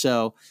 more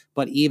so.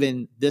 But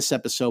even this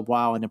episode,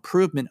 while an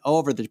improvement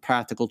over the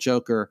Practical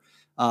Joker,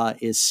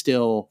 is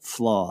still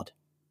flawed.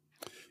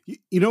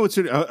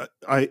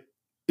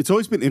 It's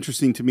always been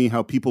interesting to me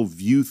how people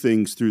view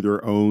things through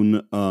their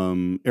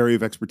own area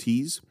of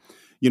expertise,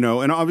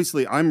 and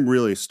obviously I'm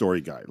really a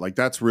story guy. Like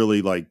that's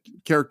really like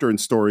character and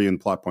story and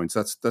plot points.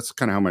 That's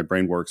kind of how my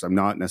brain works. I'm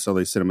not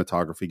necessarily a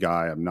cinematography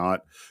guy. I'm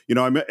not,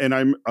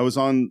 I was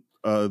on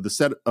the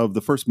set of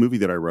the first movie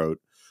that I wrote.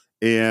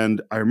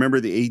 And I remember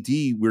the AD,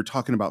 we were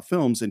talking about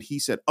films, and he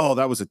said, "Oh,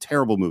 that was a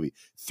terrible movie."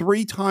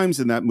 3 times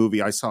in that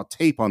movie, I saw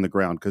tape on the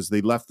ground because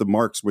they left the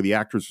marks where the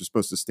actors were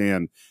supposed to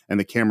stand and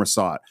the camera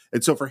saw it.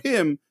 And so for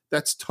him,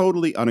 that's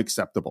totally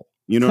unacceptable.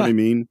 You know what I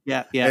mean?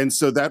 Yeah. And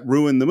so that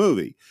ruined the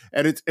movie.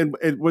 And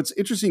what's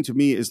interesting to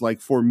me is like,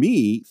 for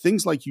me,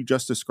 things like you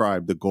just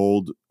described, the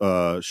gold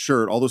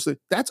shirt, all those things,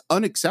 that's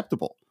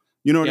unacceptable.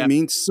 You know what I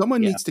mean?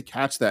 Someone needs to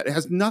catch that. It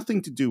has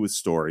nothing to do with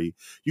story.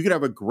 You could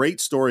have a great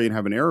story and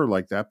have an error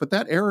like that, but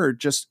that error it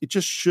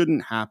just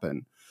shouldn't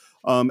happen.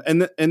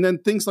 And then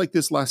things like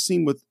this last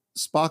scene with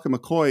Spock and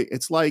McCoy,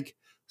 it's like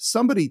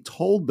somebody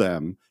told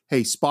them,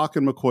 "Hey, Spock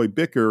and McCoy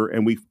bicker,"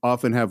 and we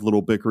often have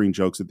little bickering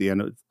jokes at the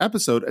end of the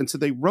episode, and so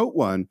they wrote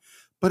one,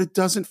 but it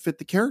doesn't fit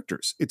the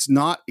characters. It's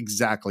not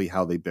exactly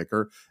how they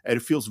bicker, and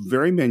it feels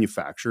very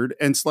manufactured.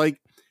 And it's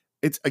like,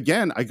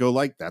 again, I go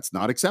like, that's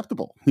not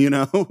acceptable,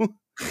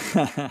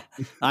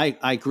 I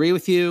agree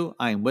with you.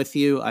 I am with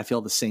you. I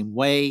feel the same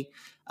way.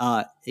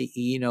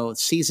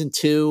 Season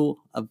 2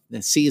 of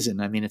the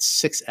season, I mean, it's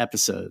 6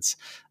 episodes,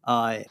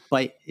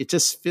 but it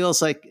just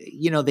feels like,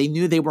 they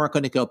knew they weren't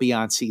going to go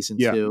beyond season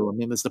 2. I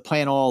mean, it was the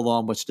plan all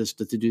along, which is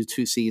to do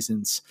 2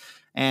 seasons.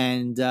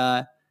 And,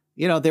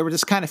 they were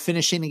just kind of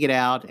finishing it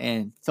out,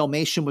 and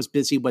Filmation was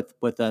busy with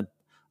a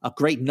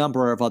great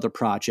number of other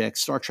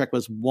projects. Star Trek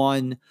was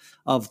one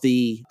of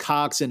the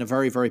cogs in a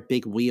very, very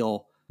big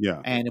wheel. Yeah.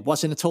 And it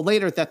wasn't until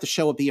later that the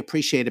show would be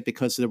appreciated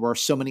because there were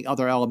so many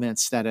other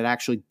elements that it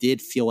actually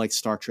did feel like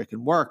Star Trek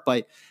and work.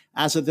 But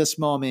as of this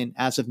moment,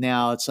 as of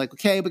now, it's like,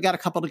 okay, we got a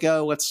couple to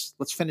go. Let's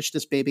finish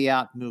this baby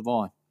out and move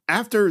on.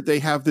 After they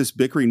have this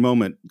bickering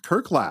moment,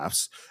 Kirk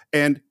laughs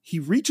and he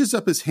reaches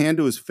up his hand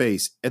to his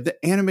face, and the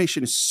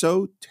animation is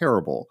so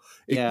terrible.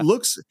 It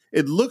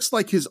looks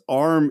like his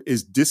arm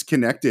is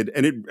disconnected,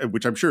 and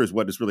which I'm sure is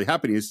what is really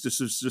happening. It's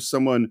just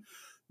someone,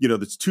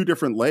 there's 2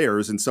 different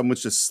layers, and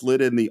someone's just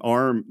slid in the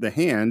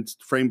hand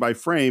frame by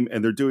frame,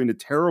 and they're doing a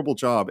terrible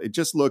job.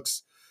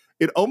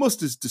 It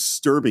almost is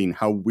disturbing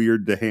how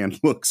weird the hand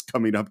looks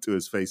coming up to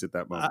his face at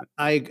that moment.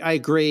 I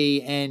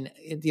agree. And,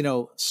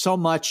 so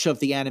much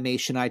of the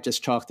animation, I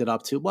just chalked it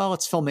up to, well,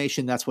 it's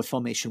Filmation. That's what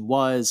Filmation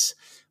was.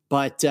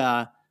 But,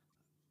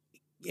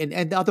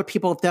 and other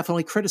people have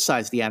definitely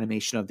criticized the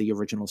animation of the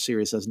original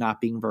series as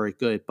not being very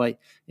good. But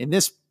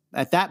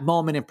at that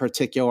moment in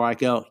particular, I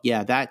go,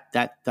 yeah,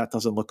 that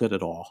doesn't look good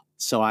at all.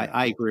 So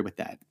I agree with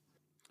that.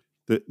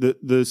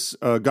 This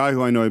guy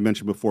who I know I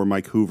mentioned before,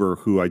 Mike Hoover,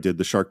 who I did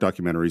the shark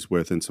documentaries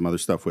with and some other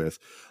stuff with,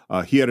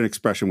 he had an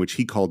expression which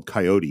he called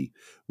coyote,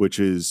 which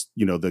is,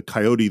 the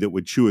coyote that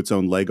would chew its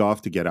own leg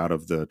off to get out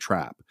of the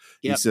trap.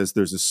 Yep. He says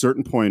there's a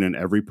certain point in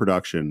every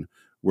production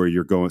where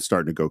you're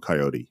starting to go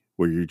coyote,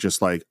 where you're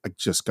just like, I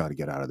just got to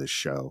get out of this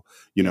show,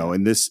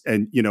 and it's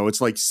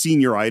like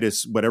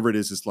senioritis, whatever it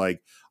is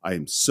like, I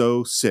am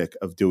so sick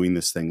of doing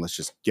this thing. Let's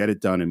just get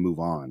it done and move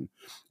on.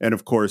 And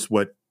of course,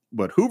 what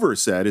what Hoover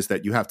said is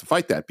that you have to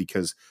fight that,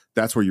 because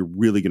that's where you're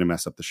really going to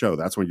mess up the show.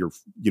 That's when your,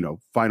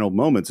 final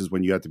moments is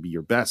when you have to be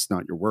your best,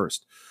 not your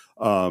worst.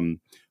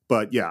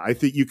 But yeah, I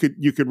think you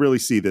could really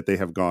see that they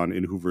have gone,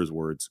 in Hoover's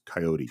words,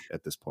 coyote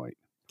at this point.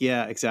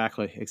 Yeah,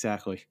 exactly.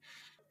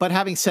 But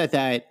having said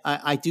that,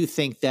 I do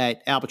think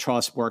that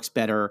Albatross works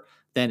better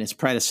than its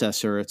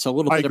predecessor. It's a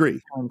little bit of a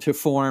return to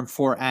form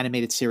for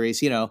animated series,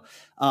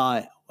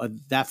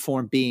 that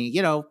form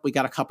being, we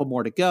got a couple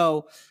more to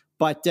go.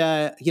 But,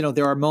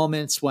 there are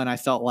moments when I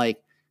felt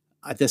like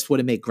this would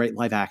have made a great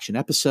live action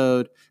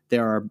episode.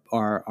 There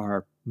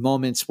are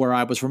moments where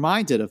I was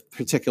reminded of,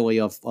 particularly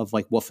of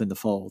like Wolf in the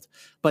Fold.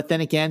 But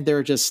then again, there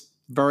are just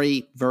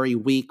very, very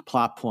weak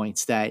plot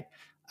points that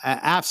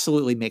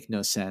absolutely make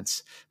no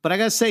sense. But I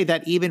got to say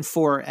that even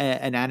for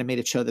an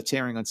animated show that's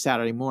airing on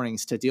Saturday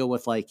mornings, to deal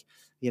with like,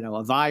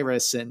 a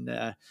virus and,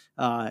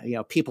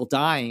 people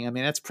dying, I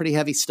mean, that's pretty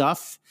heavy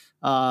stuff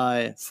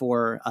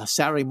for a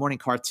Saturday morning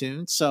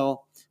cartoon.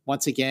 So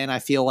once again, I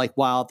feel like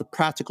while The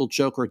Practical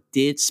Joker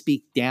did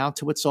speak down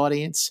to its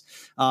audience,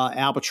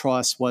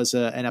 Albatross was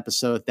an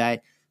episode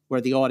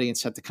where the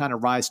audience had to kind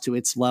of rise to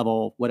its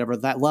level, whatever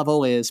that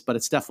level is, but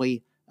it's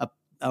definitely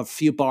a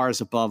few bars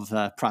above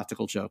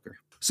Practical Joker.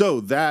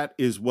 So that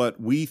is what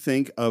we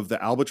think of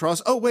the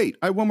Albatross. Oh, wait,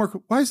 I have one more.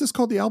 Why is this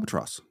called the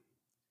Albatross?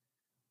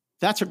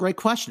 That's a great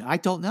question. I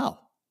don't know.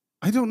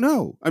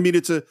 I mean,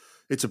 it's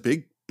a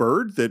big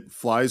bird that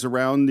flies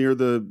around near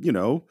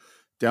the,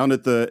 down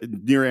at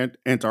near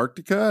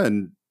Antarctica.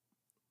 And,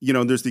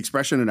 there's the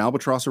expression an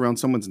albatross around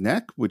someone's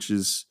neck, which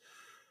is,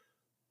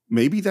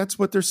 maybe that's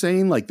what they're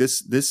saying. Like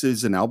this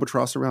is an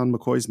albatross around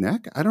McCoy's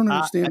neck. I don't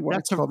understand why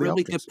it's called the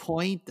Albatross. That's a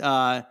really good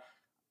point.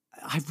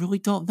 I really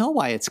don't know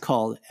why it's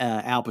called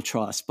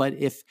Albatross, but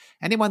if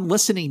anyone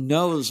listening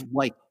knows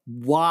like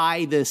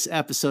why this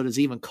episode is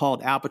even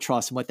called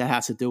Albatross and what that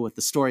has to do with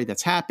the story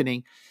that's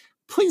happening,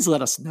 please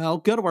let us know.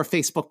 Go to our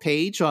Facebook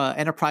page,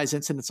 Enterprise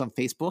Incidents on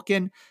Facebook,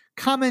 and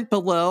comment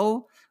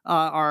below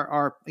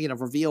our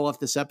reveal of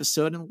this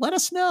episode, and let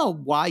us know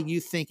why you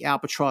think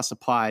Albatross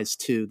applies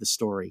to the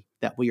story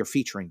that we are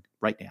featuring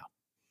right now.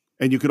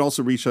 And you could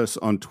also reach us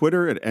on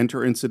Twitter at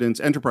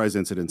Enterprise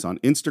Incidents on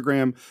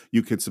Instagram.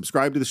 You can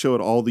subscribe to the show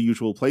at all the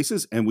usual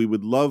places, and we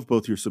would love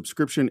both your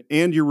subscription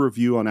and your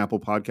review on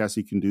Apple Podcasts.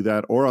 You can do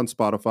that, or on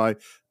Spotify.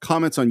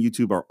 Comments on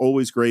YouTube are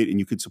always great, and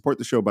you could support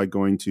the show by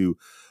going to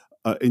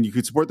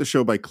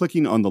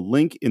clicking on the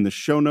link in the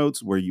show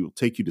notes, where you will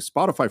take you to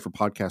Spotify for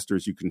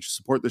podcasters. You can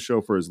support the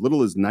show for as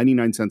little as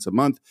 99 cents a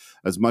month,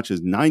 as much as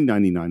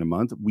 $9.99 a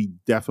month. We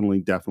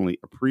definitely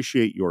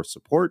appreciate your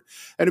support.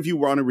 And if you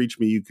want to reach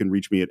me, you can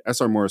reach me at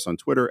SR Morris on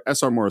Twitter,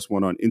 SR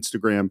Morris1 on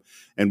Instagram.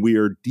 And we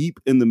are deep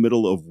in the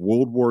middle of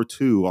World War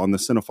II on the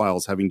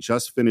Cinephiles, having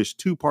just finished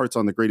 2 parts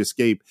on The Great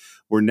Escape.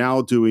 We're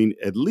now doing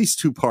at least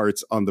 2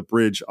 parts on The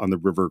Bridge on the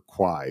River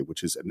Kwai,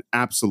 which is an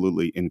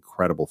absolutely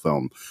incredible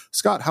film.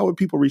 Scott, how would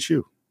people reach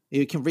you?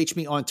 You can reach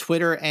me on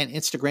Twitter and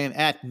Instagram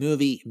at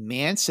Movie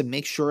Mance, and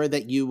make sure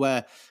that you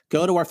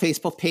go to our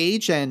Facebook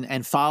page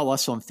and follow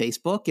us on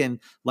Facebook.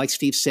 And like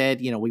Steve said,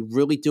 we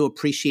really do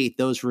appreciate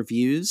those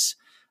reviews,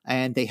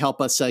 and they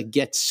help us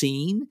get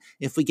seen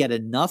if we get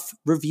enough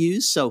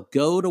reviews. So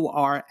go to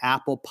our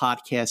Apple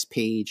Podcast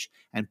page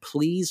and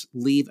please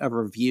leave a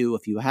review.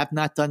 If you have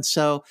not done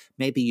so,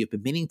 maybe you've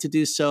been meaning to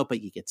do so, but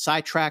you get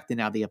sidetracked and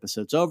now the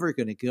episode's over.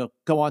 You're going to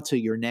go on to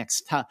your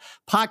next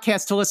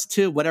podcast to listen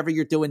to, whatever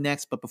you're doing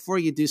next. But before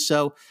you do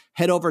so,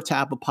 head over to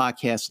Apple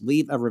Podcasts,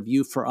 leave a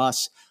review for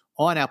us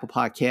on Apple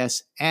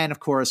Podcasts. And of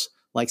course,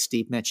 like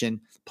Steve mentioned,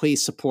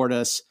 please support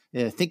us.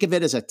 Think of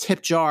it as a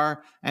tip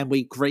jar, and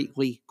we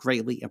greatly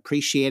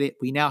appreciate it.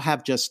 We now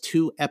have just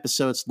 2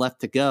 episodes left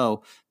to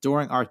go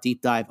during our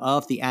deep dive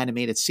of the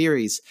animated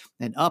series.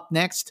 And up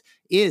next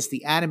is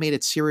the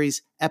animated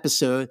series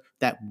episode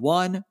that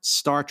won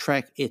Star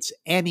Trek its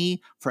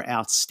Emmy for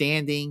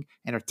Outstanding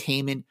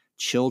Entertainment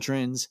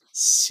Children's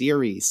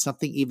Series,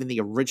 something even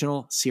the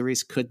original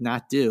series could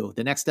not do.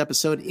 The next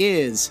episode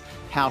is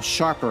How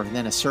Sharper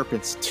Than a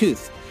Serpent's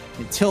Tooth.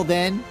 Until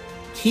then,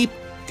 keep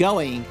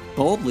going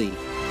boldly